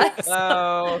 Yeah, yeah.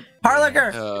 So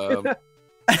Harlicker,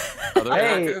 Other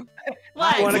Hey. Erica?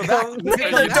 What? wanna we're come? back.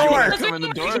 the door. Come in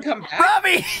the door. Come back.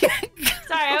 Robbie.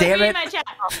 Sorry, I was Damn reading it. my chat.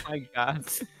 oh my God.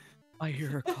 I hear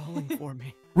her calling for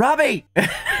me. Robbie.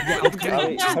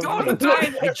 Robbie,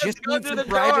 I just go need through some the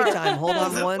private door. time. Hold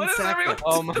on one second.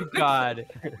 Oh my God.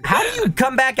 How do you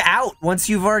come back out once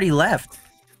you've already left?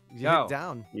 You Yo. hit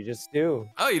down. You just do.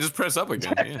 Oh, you just press up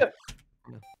again. Yeah.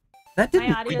 That My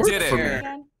didn't audio work did for it. me.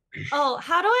 again. Oh,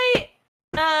 how do I?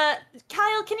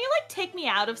 Kyle, can you like take me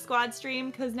out of squad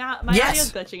stream? Cause now my Yes.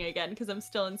 audio's glitching again because I'm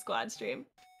still in squad stream.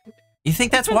 You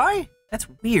think that's why? That's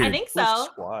weird. I think Who's so.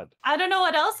 Squad. I don't know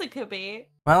what else it could be.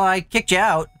 Well, I kicked you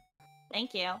out.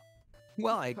 Thank you.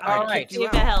 Well, I All right. kicked See you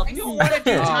if that out. helps. I don't want to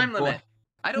do Oh, time boy. limit.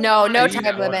 I don't No, wanna no do time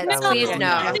that. limits, No, please no,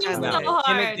 no. It seems No. so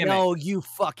hard. Gimmick. No, you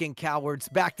fucking cowards.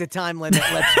 Back to time limit.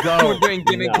 Let's We're go. doing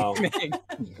gimmick, No.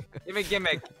 gimmick.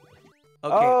 Gimmick.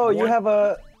 Okay, Oh, you one- have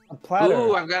a platter.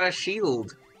 Ooh, I've got a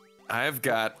shield. I've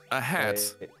got a hat.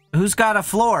 Wait, Who's got a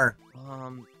floor?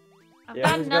 I've yeah,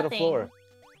 got who's nothing. got a floor?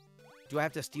 Do I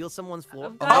have to steal someone's floor?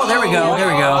 I've got- Oh, there we go. There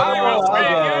we go.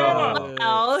 Oh,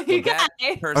 Oh, you That got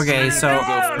it. person Okay, will so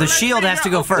go the first. shield has to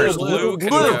go first. Blue can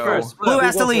Blue. go. first. Blue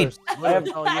has go to lead. first. I have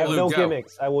Blue, no go.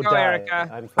 gimmicks. I will Go, die. Erica.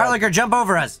 I'm fine. Harlicker, jump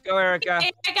over us. Go, Erica.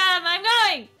 Here I come. I'm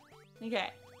going. Okay.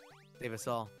 Save us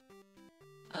all.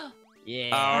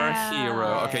 Yeah. Our hero.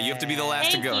 Okay, you have to be the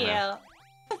last Thank to go you. now.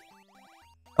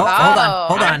 Oh, hold on.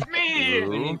 Hold on.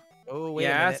 Blue. Oh, wait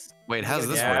Yes. Wait, how's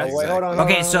this Yeah. work? Oh, wait, hold on.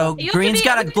 Okay, so You have green's to be-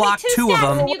 got to you have block be two of steps,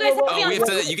 them. and you guys have to be Oh, on we have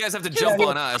two- to. You guys have to jump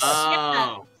on us.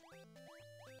 Oh.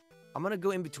 I'm gonna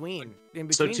go in between.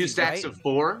 In So between 2 these, stacks right? of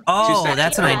 4? Two Oh, stacks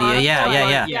that's of an four? idea. Yeah, yeah,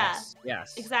 yeah. Yes.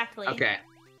 Yes. Exactly. Okay.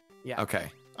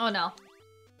 Okay. Oh no.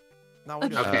 No, we're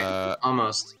doing Okay.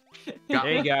 Almost. Got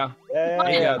There you me. go.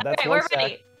 Yeah, that's Okay, one we're stack.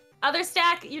 ready. Other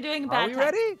stack, you're doing a Are bad we time.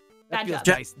 ready? Bad feels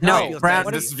job. dicey. No, That feels Brad-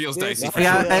 dicey. This feels dicey. That for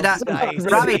Yeah, sure. feels and, dicey.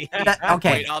 Robbie,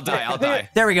 okay. Wait, I'll die. I'll die.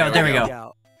 There we go. There we There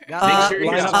go. Got Make sure you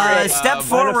line go up straight. Step Line up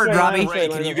forward, straight, Robbie. line up straight, Ray,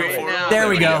 can you line go up straight. forward? There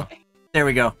we go. There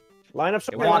we go. Line up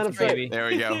straight. Walk Line up it, straight. baby. There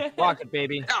we go. Walk it,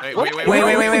 baby. Wait. Wait.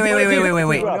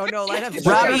 No, line up.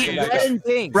 Robbie, Red and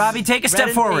pink. Robbie, take a step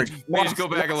forward. Paige, go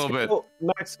back a little bit.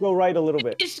 Max, go right a little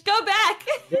bit. Just go back.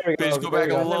 There we go. Paige, go back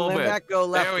a little bit. Back, go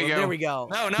left. There we go. There we go.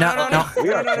 No. No.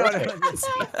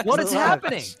 What is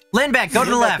happening? Lindbeck, go to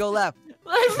the left. Go left.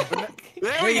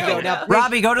 There we go. Now,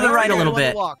 Robbie, go to the right a little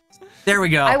bit. There we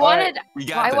go. I wanted this.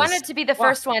 wanted to be the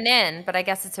first one in, but I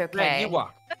guess it's okay. Red, you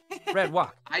walk. Red,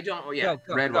 walk. I don't. Oh yeah.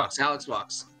 Go, Red go. walks. Alex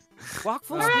walks. Walk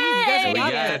full speed. You guys We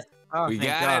got got it. it. Oh, We thank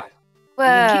got God. it. Whoa.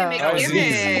 That was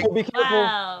easy. Oh, be careful.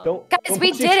 Wow. Don't. Guys, don't we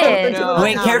push did each other it. into the-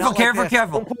 Wait, No, careful, not like careful, this.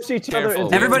 careful. Don't push each Careful. other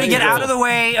into Everybody get Careful. out of the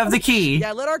way of the key.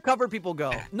 Yeah, let our cover people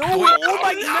go. No, Wait. oh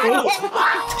my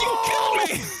God. You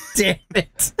killed me. Damn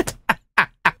it.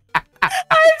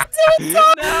 No,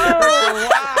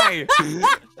 why?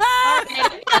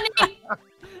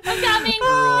 I'm coming.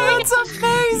 That's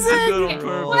amazing.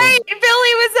 Wait,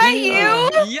 Billy, was that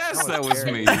you? Yes, that was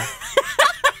me.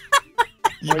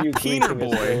 Are you Keener gleeful,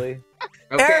 Miss boy. Billy?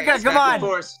 Okay, Erica, stack come the on.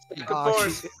 force. Stack the Oh,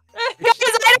 force. Guys,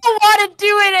 I don't want to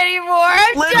do it anymore.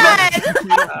 I'm done.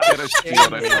 You don't get a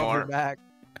shield anymore. Back.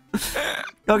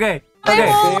 Okay. My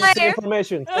Okay. whole Same life.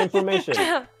 information. Information.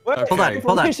 Wait, Okay. Hold on.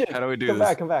 information. How do we do Come this?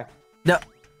 back. Come back. No.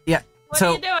 Yeah. What So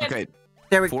are you doing? Okay,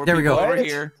 there we four go. people over What?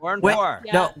 here. 4 and Wait. 4.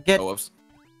 Yeah. No, get. Oh, whoops.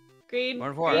 Green. 4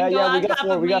 and 4. Yeah, Go yeah. on We got top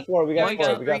 4. of We got me. 4. We got One, 4.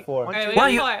 two, We got three. 4. One, Alright, two, we Why got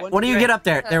don't you? four. Why don't you get up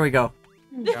there? There we go.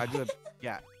 Yeah, do it.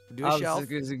 Yeah. Do a shell.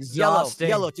 This is Yellow. exhausting.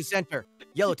 Yellow to center.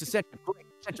 Yellow to center. Green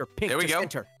center. Pink There we to go.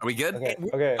 center. Are we good? Okay.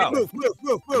 Okay. Move.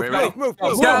 Ready, ready? Move.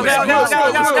 Go, go, go,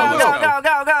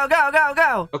 go, go, go,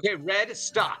 go. Okay, red,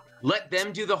 stop. Let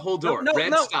them do the whole door. No,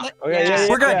 Red, no, stop. Okay. Yeah,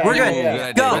 We're good. yeah, We're yeah, good.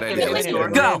 yeah. Go. Good idea. Let's Go.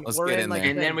 Go. Let's We're get in in like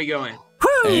there. And then we go in.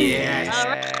 Woo! Yes.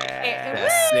 Alright.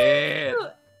 That's it. Woo!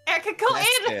 Erica, go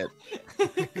That's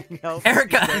in. it. No,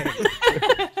 Erica.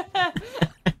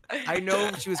 I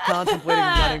know she was contemplating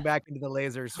running back into the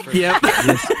lasers. For Yep.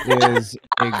 This is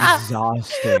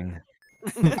exhausting.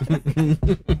 I'm having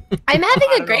I a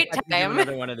don't know great if I can do time.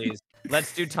 Another one of these.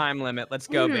 Let's do time limit. Let's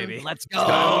go, baby. Let's go.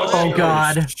 Oh,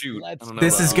 God. Shoot. I don't know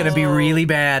This about is gonna be really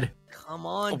bad. Come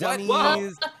on, What? dummies.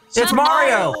 Whoa. It's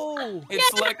Mario. Oh.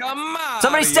 It's like a Mario.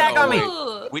 Somebody stack on me.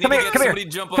 Ooh. We Come need here, to get come here, somebody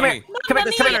jump come on here. me. Come here.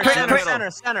 Mamma Come here. mia. Come here. Come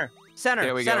here. Center.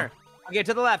 There we go. Okay,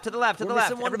 to the left. To the left. We're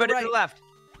missing one to the Everybody to the right. left.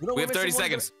 No, We we're have 30 missing one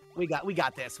seconds. We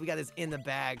got this. We got this in the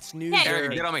bag. Snoozer. Hey.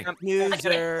 Erica, get on me.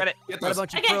 Snoozer. Get it. Get Got a this.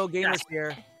 bunch of Okay. pro gamers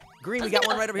here. Green, we Let's got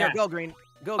one go. right over here. Yeah. Go, Green.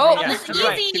 Go, Oh, Green. this is To the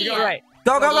right. easy. To the right.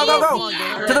 Go, go, go, go, Come go. on,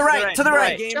 gamers. To the right. To the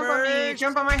right. Jump on me.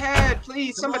 Jump on my head.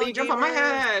 Please, Come somebody on, jump on my gamers.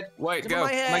 head. Wait, Jump on go.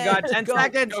 my Oh head. my God, 10 Go.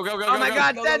 seconds. Go, go, go, Oh my go,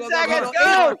 God, go, 10 go, go, seconds. go,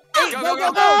 Go. Hey, Go, go, go, go,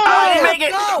 go. go. Oh, I didn't make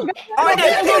it. Go. Oh, I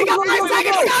did. You got 5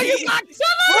 seconds. Go,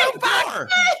 you Door.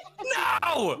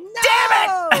 No. Damn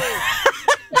it.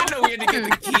 I know we had to get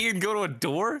the key and go to a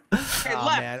door. Okay, Oh,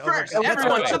 left man, first. over-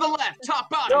 Everyone okay. to the left. Top,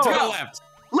 bottom. To Go. the left.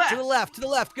 To the left. To the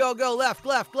left. Go, go. Left.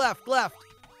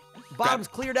 Bottom's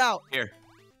cleared out. Here.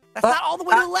 That's not all the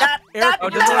way to the left. Eric, Oh,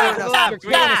 to you're the left, killing to the us. left, You're to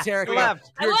the killing us, left, Eric. to the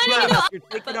left. I You're wanted to killing go us. up. You're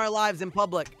taking our lives in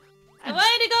public. I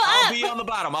wanted to go I'll up. be on the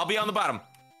bottom. I'll be on the bottom.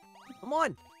 Come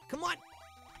on. Alright,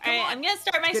 I'm gonna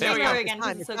start my There stream we over go. again. It's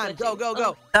time. This It's is so time. glitchy. Go, go,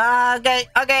 go. Okay.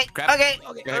 Okay. Crap. Okay.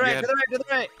 Go To the ahead, right. go To the right. To the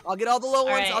right. I'll get all the low ones.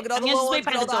 Alright, I'll get all I'm the gonna low just ones.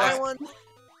 wait Get all the behind high the ones.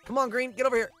 Come on, Green. Get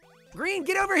over here. Green,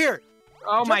 get over here.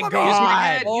 Oh my Jump on me. Use my God.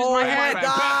 head. Use Oh my my head.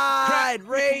 God.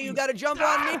 Ray, you gotta jump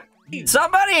on me.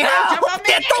 Somebody help!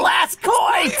 Get the last We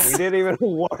coins! did even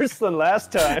worse than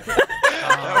last time.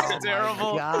 That was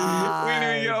terrible. God. We didn't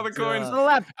even get all the coins. To the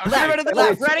left. Okay. Everybody to the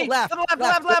left. Ready? Left. To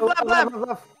the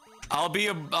left. I'll be.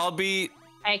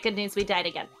 Alright, good news. We died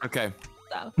again. Okay.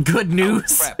 So Good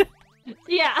news. Crap.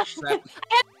 yeah, I Crap. had to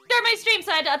start my stream,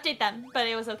 so I had to update them, but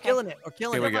it was okay. Killing it. We're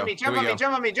killing Here we it. go. Jump on me.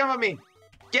 Jump on me. Jump on me.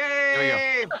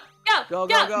 Yay! Go, Go,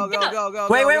 go, go, go, go, go.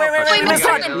 Wait, go, wait, go. wait, wait, wait, We we missed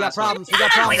got one. We got problems. We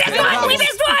got problems. We got We problems.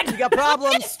 missed one! We got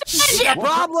problems. We got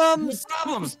problems.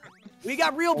 Problems. We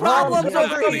got real problems We're not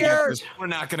over gonna get here. this. We're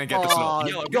not gonna get this. Aw,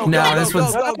 Yellow, go, go. No, go, this go,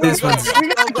 one's- go, go, this go, one's- go, go,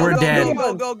 go, we're go, dead.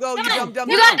 Go, go, go, you dumb, dumb.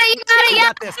 You got it. You got it. We Yeah.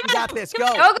 got this. We got this. Go.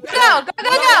 Go, go, go, go, go,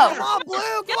 Come go. on,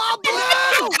 blue. Come on,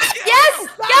 blue. Yes.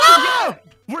 Go.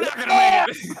 We're not gonna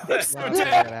make it. We're so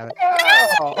dead.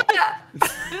 All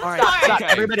right. Stop. Okay.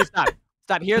 Everybody stop.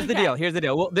 Stop. Here's the Okay. deal. Here's the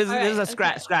deal. Well, this is Alright, a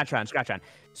okay. scratch round.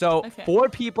 So Okay. 4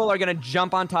 people are gonna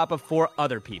jump on top of 4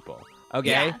 other people. Okay.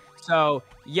 Yeah. So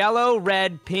yellow,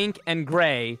 red, pink, and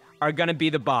gray are gonna be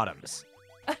the bottoms.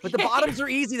 But the bottoms are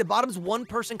easy. The bottoms one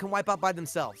person can wipe out by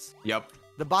themselves. Yep.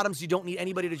 The bottoms you don't need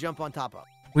anybody to jump on top of.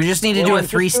 We just need to do a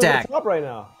 3-stack. Top right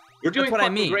now. We're doing what I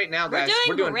fucking mean. great now, guys.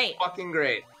 We're doing great. fucking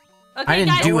great. Okay, I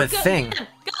didn't guys, do a go, thing.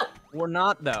 Go. We're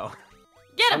not though.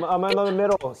 Get him. I'm in the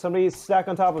middle. Somebody stack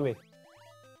on top of me.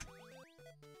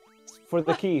 for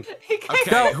the key. Okay,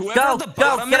 Go, whoever go, the go,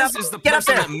 bottom get is, up, is the get up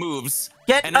person there. that moves.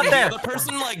 Get and up then there. the other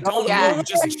person, like, don't Yeah. move,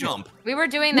 just jump. We were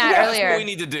doing that That's earlier. what we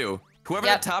need to do. Whoever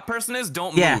Yep. the top person is,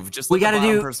 don't Yeah, move. Just we let the gotta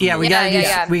bottom do. person Yeah, move. we gotta do.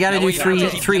 Yeah. We gotta That do way you don't have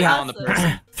to keep three getting high. on the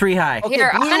person. Three high. Okay,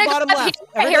 Here, I'm blue gonna go bottom up left. here.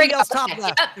 Here we Everybody go. else top Okay,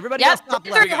 left. yep. Everybody Yep. else top Run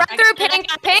left. through, run through, Pink.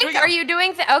 Pink, are you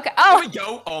doing? Okay. Here Oh. we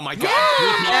go. Oh my god.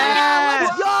 Yeah,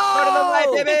 let's go to the right,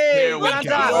 baby. Here we Get on go.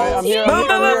 top. Alright, I'm here. Boom, I'm boom,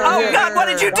 here, boom. I'm here, I'm Oh here. God, what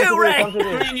did you Come do, to me, Ray? come to me.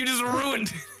 Green, you just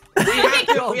ruined. Go,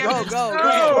 We have go, to- go,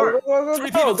 go. Go, Three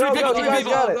people, go, three go, people, you guys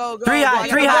got it. Go, go, Three go, high,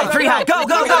 go, three go, high, go, three go, high. Go, go,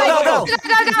 go, go,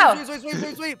 go.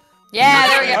 Go. Sweep. Yeah,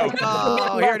 there we go.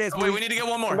 Oh, here it is. Wait, we need to get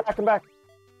one more. Come back.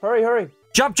 Hurry, hurry.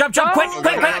 Jump, quick, quick, quick.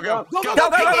 Go, Go, go, Go, go, go,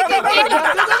 go, go, go,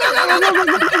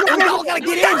 go. We all gotta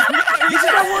get in. This is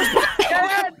our worst.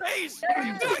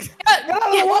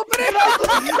 Open it up.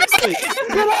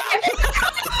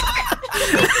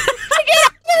 Get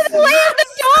out of the way of the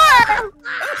door.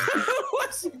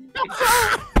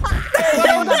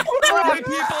 Three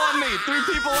people on me. Three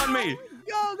people on me.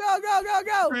 Go, go, go, go,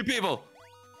 go. Three people.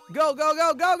 Go, go,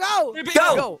 go, go, go. Three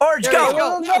people. Go, Orange, There we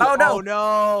go. go. Oh no. Oh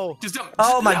no. Just jump.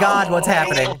 Oh my God, what's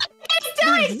happening?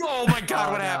 Oh my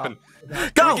god, what happened?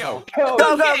 Go, Here go,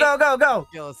 we go. go, go.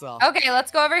 Kill us all. Okay,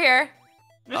 let's go over here.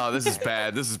 Oh, this is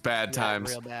bad. This is bad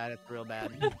times. It's real bad. It's real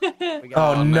bad.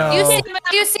 Oh Do no. you see what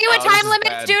Oh, this time is limits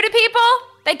bad. do to people?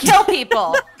 They kill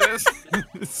people.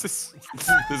 This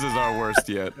is our worst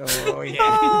yet. Oh yeah.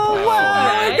 Oh my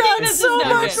I God, think this so is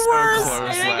much good. worse. Close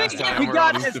last time. We We're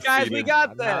got almost this, guys. We defeated.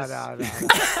 got No, this. no,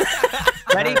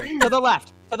 no. Ready? To the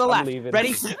left. To the left. leaving.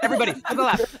 Ready? Everybody, to the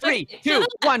left. 3, 2,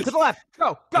 1. To the left.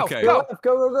 Go. Go. Okay. Go.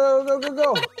 Go.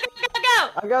 Go.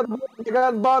 I got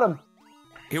the bottom.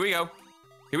 Here we go.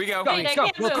 Here we go. Wait, I Go.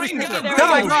 can't move. Green, Okay, go. there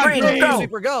Go, we go. Green, go.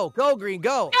 Sweeper, go. Go, Green,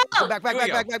 go. Go. Back, Here we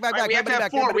go. back. All right, we have to have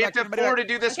four. We have to have four to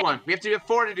do this one. We have to have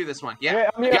four to do this one. Yeah. Yeah,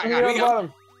 I'm here. Yeah, I'm yeah, here we on the go.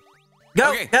 bottom. Go,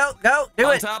 Okay. go. Do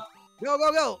On it. top.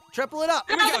 Go. Triple it up.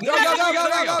 Here we go. Go.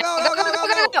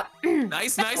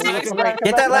 Nice.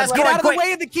 Get that last Get coin, out of the quick.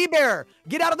 way of the key bearer.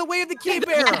 Get out of the way of the key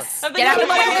bearer. Yes. Get out of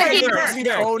the way of the key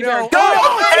bearer. Oh no. Go.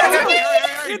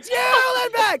 Oh, it's you,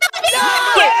 then back.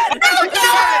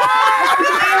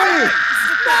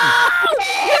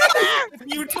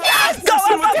 You Go.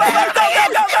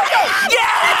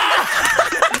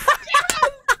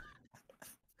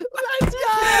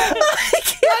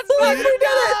 Yeah! Let's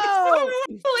go.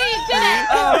 We did it.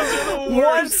 Oh,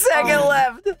 1 second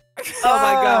left. Oh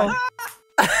my God.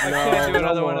 I can't do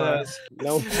another one of those.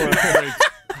 No more.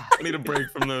 I need a break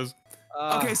from those.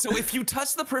 Uh, Okay, so if you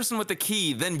touch the person with the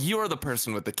key, then you're the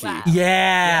person with the key. Wow.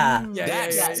 Yeah.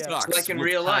 That sucks. Like in with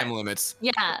real time life. limits.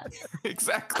 Yeah.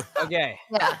 Exactly. Okay.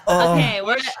 Yeah. Oh. Okay.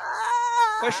 What?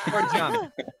 Push or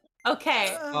jump.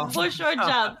 Okay. Oh. Push or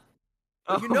jump.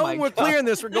 You know my when we're God. clearing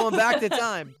this, we're going back to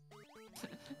time.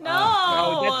 No.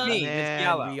 Oh, that's me. It's Man,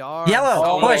 yellow. we are. Yellow,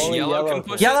 Oh, push. only Yellow can yellow.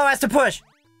 push Yellow has to push.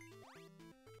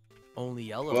 Only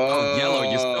yellow. Oh, yellow,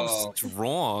 you're so Whoa.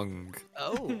 strong.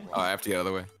 Oh. Oh, I have to get out of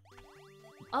the way.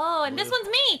 Oh, and this one's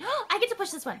me. I get to push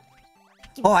this one.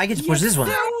 Oh, I get to push this one.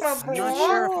 I'm not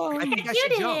sure. I think I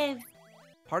should jump. Executive.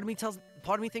 Part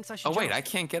of me thinks I should Oh jump. wait, I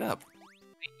can't get up.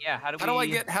 Yeah, how do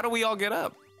we all get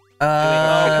up?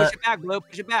 push it back, Blue.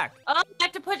 Push it back. Oh, I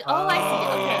have to push. Oh, I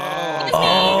see. Okay.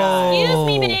 Oh. Excuse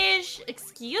me, Beige.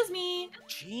 Excuse me.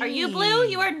 Are you blue?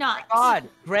 You are not. God,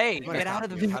 Gray, I'm gonna get stop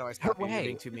out of you. the How do I stop you? You're way.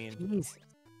 being too mean. Jeez.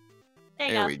 There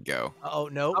you There go. we go. Oh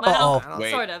no. Uh-oh. I don't-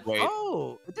 Wait, Sort of. Wait.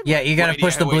 Oh. it didn't Yeah, work. you gotta Wait,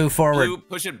 push the wait. blue forward. Blue,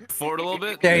 push it forward a little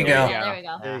bit. There you go. Yeah, there we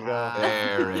go. There you go.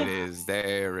 There it is.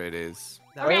 There it is.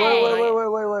 That Wait.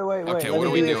 Okay, Let what me are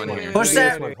we do this doing one. here? Let Push me do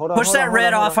that- this one. Hold on, Push hold that on,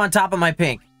 red hold off on top of my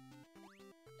pink.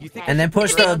 You think And then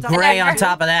push the gray on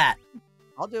top of that.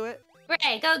 I'll do it.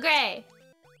 Gray, go gray.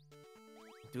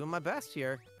 Doing my best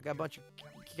here. I got a bunch of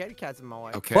kitty cats in my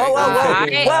way. Okay. Whoa, whoa, whoa.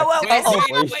 Alright. Whoa, whoa. Wait, Uh-oh.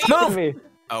 wait, Wait, Move. me.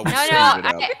 Oh, we No, screwed no, it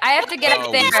up. I have to get Oh, up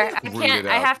we there. I screwed can't. it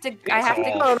I up. have to.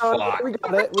 No,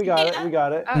 we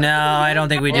got it. No, I don't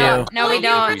think we do. No, no, we You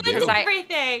don't. We do. Because I,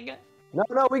 Everything.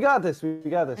 No, we got this. We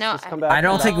got this. No, Just come back. I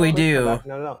don't think we Push it do. back.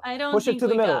 No. I don't Push think it to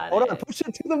the we middle. got Hold it. on. Push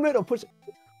it to the middle. Push it.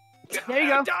 There you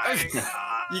go.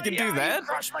 You can do that?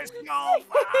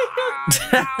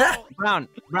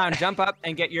 Brown, jump up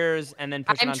and get yours, and then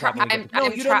push it on top of it. No,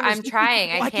 you don't I'm understand. trying.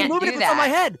 Well, I I can can't move it do if it's on my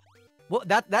that. head. Well,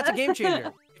 that's a game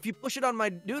changer. If you push it on my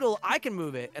doodle, I can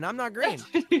move it, and I'm not green.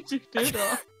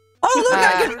 Oh,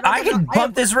 look, I can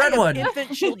bump this red one.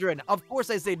 Infant children. Of course,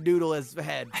 I say doodle as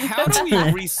head. How do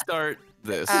we restart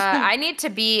this? I need to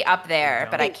be up there,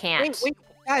 but I can't. Wait,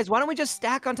 guys, why don't we just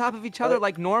stack on top of each other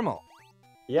like normal?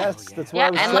 Yes, that's why Yeah,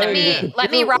 I was and saying. let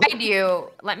me ride you.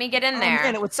 Let me get in Oh, there.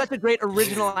 man, it was such a great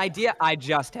original idea I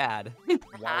just had.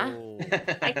 Huh?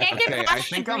 I can't get Okay, I past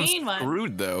the think I'm green one.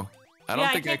 screwed though. I don't Yeah,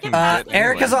 I think I can't can get get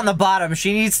Erica's anywhere. on the bottom.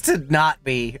 She needs to not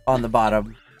be on the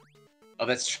bottom. Oh,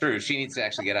 that's true. She needs to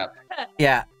actually get up.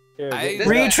 Yeah. Can Retry.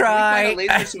 we find a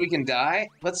laser so we can die?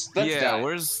 Let's Yeah,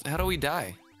 die. how do we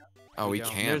die? Oh, we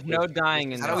can't. There's no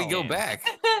dying in How do we this go game. back?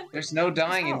 There's no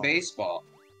dying in baseball.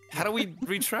 How do we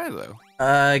retry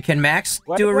though? Can Max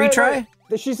do a retry?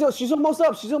 She's almost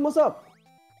up. She's almost up.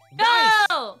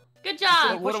 Go! Good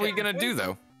job. What are we gonna do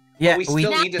though? Yeah, we still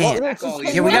need to can't. stack all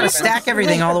these. Yeah, we gotta stack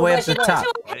everything all the way up to the top.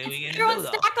 Everyone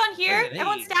stack on here.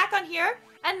 Everyone stack on here.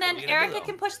 And then Erica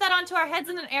can push that onto our heads,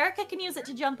 and then Erica can use it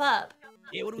to jump up.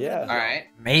 Yeah. All right.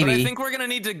 Maybe. But I think we're gonna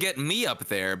need to get me up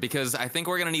there because I think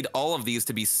we're gonna need all of these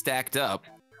to be stacked up.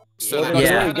 So that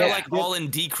Yeah. they're like all in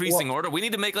decreasing order. We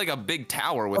need to make like a big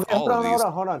tower with Okay, all of these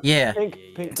hold on. Yeah. Pink,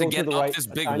 to go get the up right this a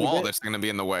big tiny wall bit. that's gonna be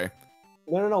in the way.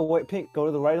 No, wait, Pink, go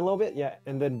to the right a little bit, yeah,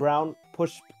 and then Brown,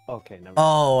 push. Okay, never mind.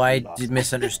 Oh, I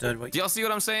misunderstood. Do y'all see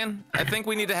what I'm saying? I think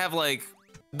we need to have like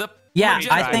the Yeah,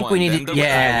 magenta I think one, we need then to. the-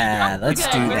 Yeah, there we let's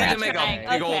go. do We need that. to make a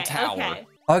big old tower. Okay.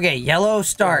 Okay, yellow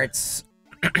starts.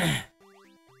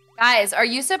 Guys, are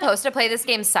you supposed to play this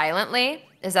game silently?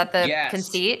 Is that the Yes.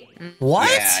 conceit? Mm. What?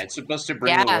 Yeah, it's supposed to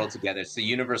bring the Yeah. world together. It's the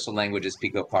universal language is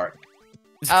Pico Park.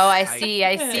 Oh, I see.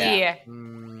 I see. Yeah.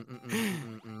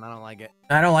 I don't like it.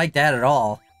 I don't like that at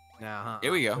all. No.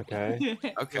 Here we go. Okay.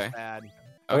 Okay. Bad.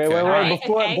 Okay, wait, Alright.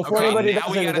 before Okay. before Okay, anybody now does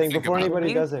we gotta anything, think before about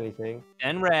anybody it. does anything.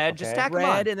 And red, just Okay. stack them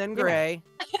Red on. and then gray.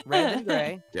 Red and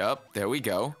gray. Yep. There we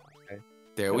go. Okay.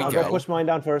 There we I'll go. go push mine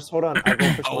down first. Hold on, I'll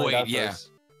go push Oh, mine wait, down yeah.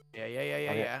 first. Yeah.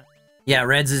 Okay. Yeah,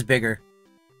 red's is bigger.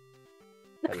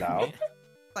 Hello.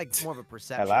 Like more of a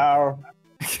perception. Hello.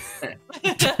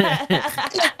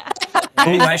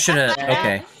 Ooh, I should have.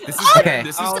 Okay. This is Okay.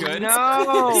 This is Oh, good.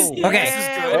 no. Okay. This is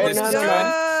good. Wait, This no, is no, good.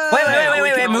 no. Wait, Now we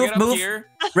wait, can all move, get up move. here.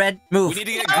 Red, We move. need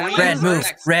to get green. Red, move.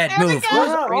 Red, move.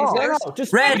 No,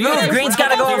 just Red, We gotta move. get Green's brown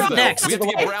gotta go up here, up though. next. We have to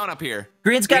get brown up here.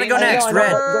 Green's gotta go Green- next. I know,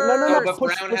 Red. No, but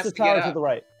push Brown the has to tower get to up. the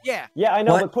right. Yeah. Yeah, I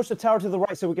know, What? but push the tower to the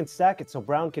right so we can stack it so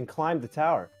Brown can climb the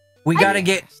tower. We gotta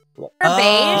get. Or beige.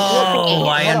 Oh,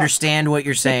 I Hold on. understand what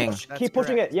you're saying. Keep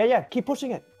pushing it. Yeah, keep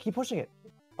pushing it. Keep pushing it.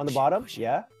 On the bottom.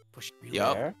 Yeah. Push.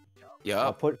 Yup. There.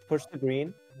 Yup. Push the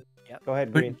green. Yep. Go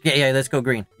ahead, green. Yeah, let's go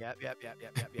green. Yep.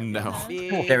 No.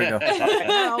 There we go.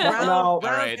 No. All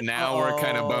right, now we're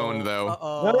kind of boned though. No, no,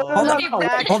 Hold no, on. no, no.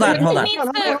 Hold on, hold on. Needs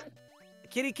to-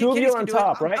 Kitty, Two of you kitties are on can do it.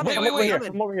 top, right? I'm Wait, Come wait, over wait. here.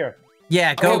 Come over here.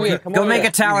 Yeah, Come go over here, come go over make here.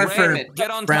 a tower Red, for. get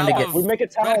on Brown to top get- of. We make a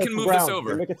tower Red can for move Brown. this over.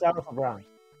 We make a tower for Brown.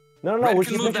 No, Red we're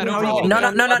can just move that making over. a tower. No, no,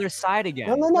 On no, the no. other side again.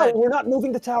 No, we're not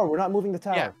moving the tower. We're not moving the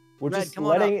tower. Yeah. We're Red, just come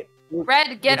on letting up. it.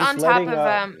 Red, get just on top letting, of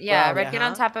yeah. Brown- Red, get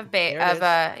on top of There it is.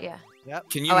 yeah.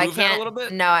 Can you Oh, I move that a can't. little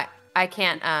bit? No, I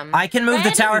can't. I can move the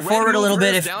Red- tower Red forward a move little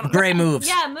bit hers if down. Gray moves.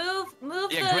 Yeah,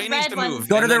 move Yeah, the Gray needs red to one. move.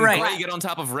 Go to and the then right. Gray get on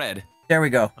top of Red. There we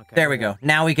go. Okay. There we go.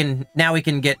 Now we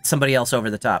can get somebody else over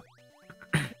the top.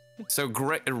 So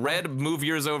Red, move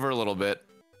yours over a little bit.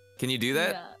 Can you do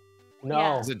that? Yeah.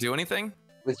 No. Does it do anything?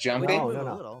 With jumping? No, Move no, a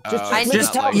no. little. Just It's make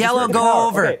just the tower. yellow, make the go tower.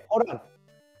 over. Okay,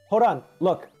 hold on.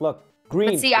 Look.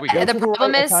 Green. But see, we go. the to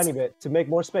problem right is. a tiny bit to make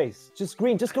more space. Just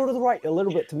green. Just go to the right a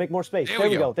little bit to make more space. There There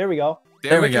we we go. go. There we go.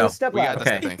 There we Making go. a step We got ladder.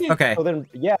 this, I Okay. think. Okay. So then,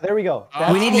 yeah, there we go.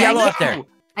 Oh, We need yeah, yellow yeah. up there.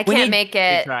 I We can't need- make Good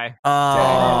it. try.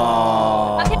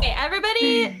 Oh. Okay,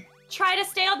 everybody try to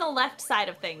stay on the left side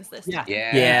of things this time.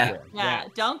 Yeah. Yeah.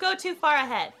 Don't go too far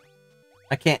ahead.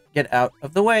 I can't get out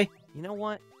of the way. You know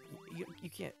what? You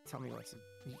can't tell me what to.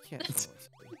 You can't tell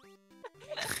me what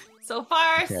to do. So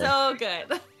far, Okay. so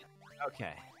good.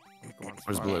 Okay. I'm going as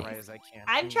Where's far blue? right as I can.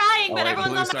 I'm trying, but Alright,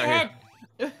 everyone's blue's on my right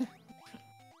head.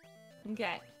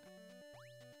 Okay.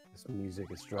 This music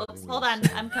is driving Oops, me hold on.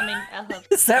 insane. I'm coming.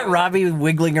 Is that Robbie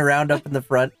wiggling around up in the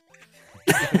front?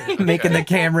 Making the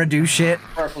camera do shit.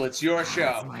 Purple, it's your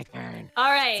show. My turn.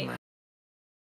 All right.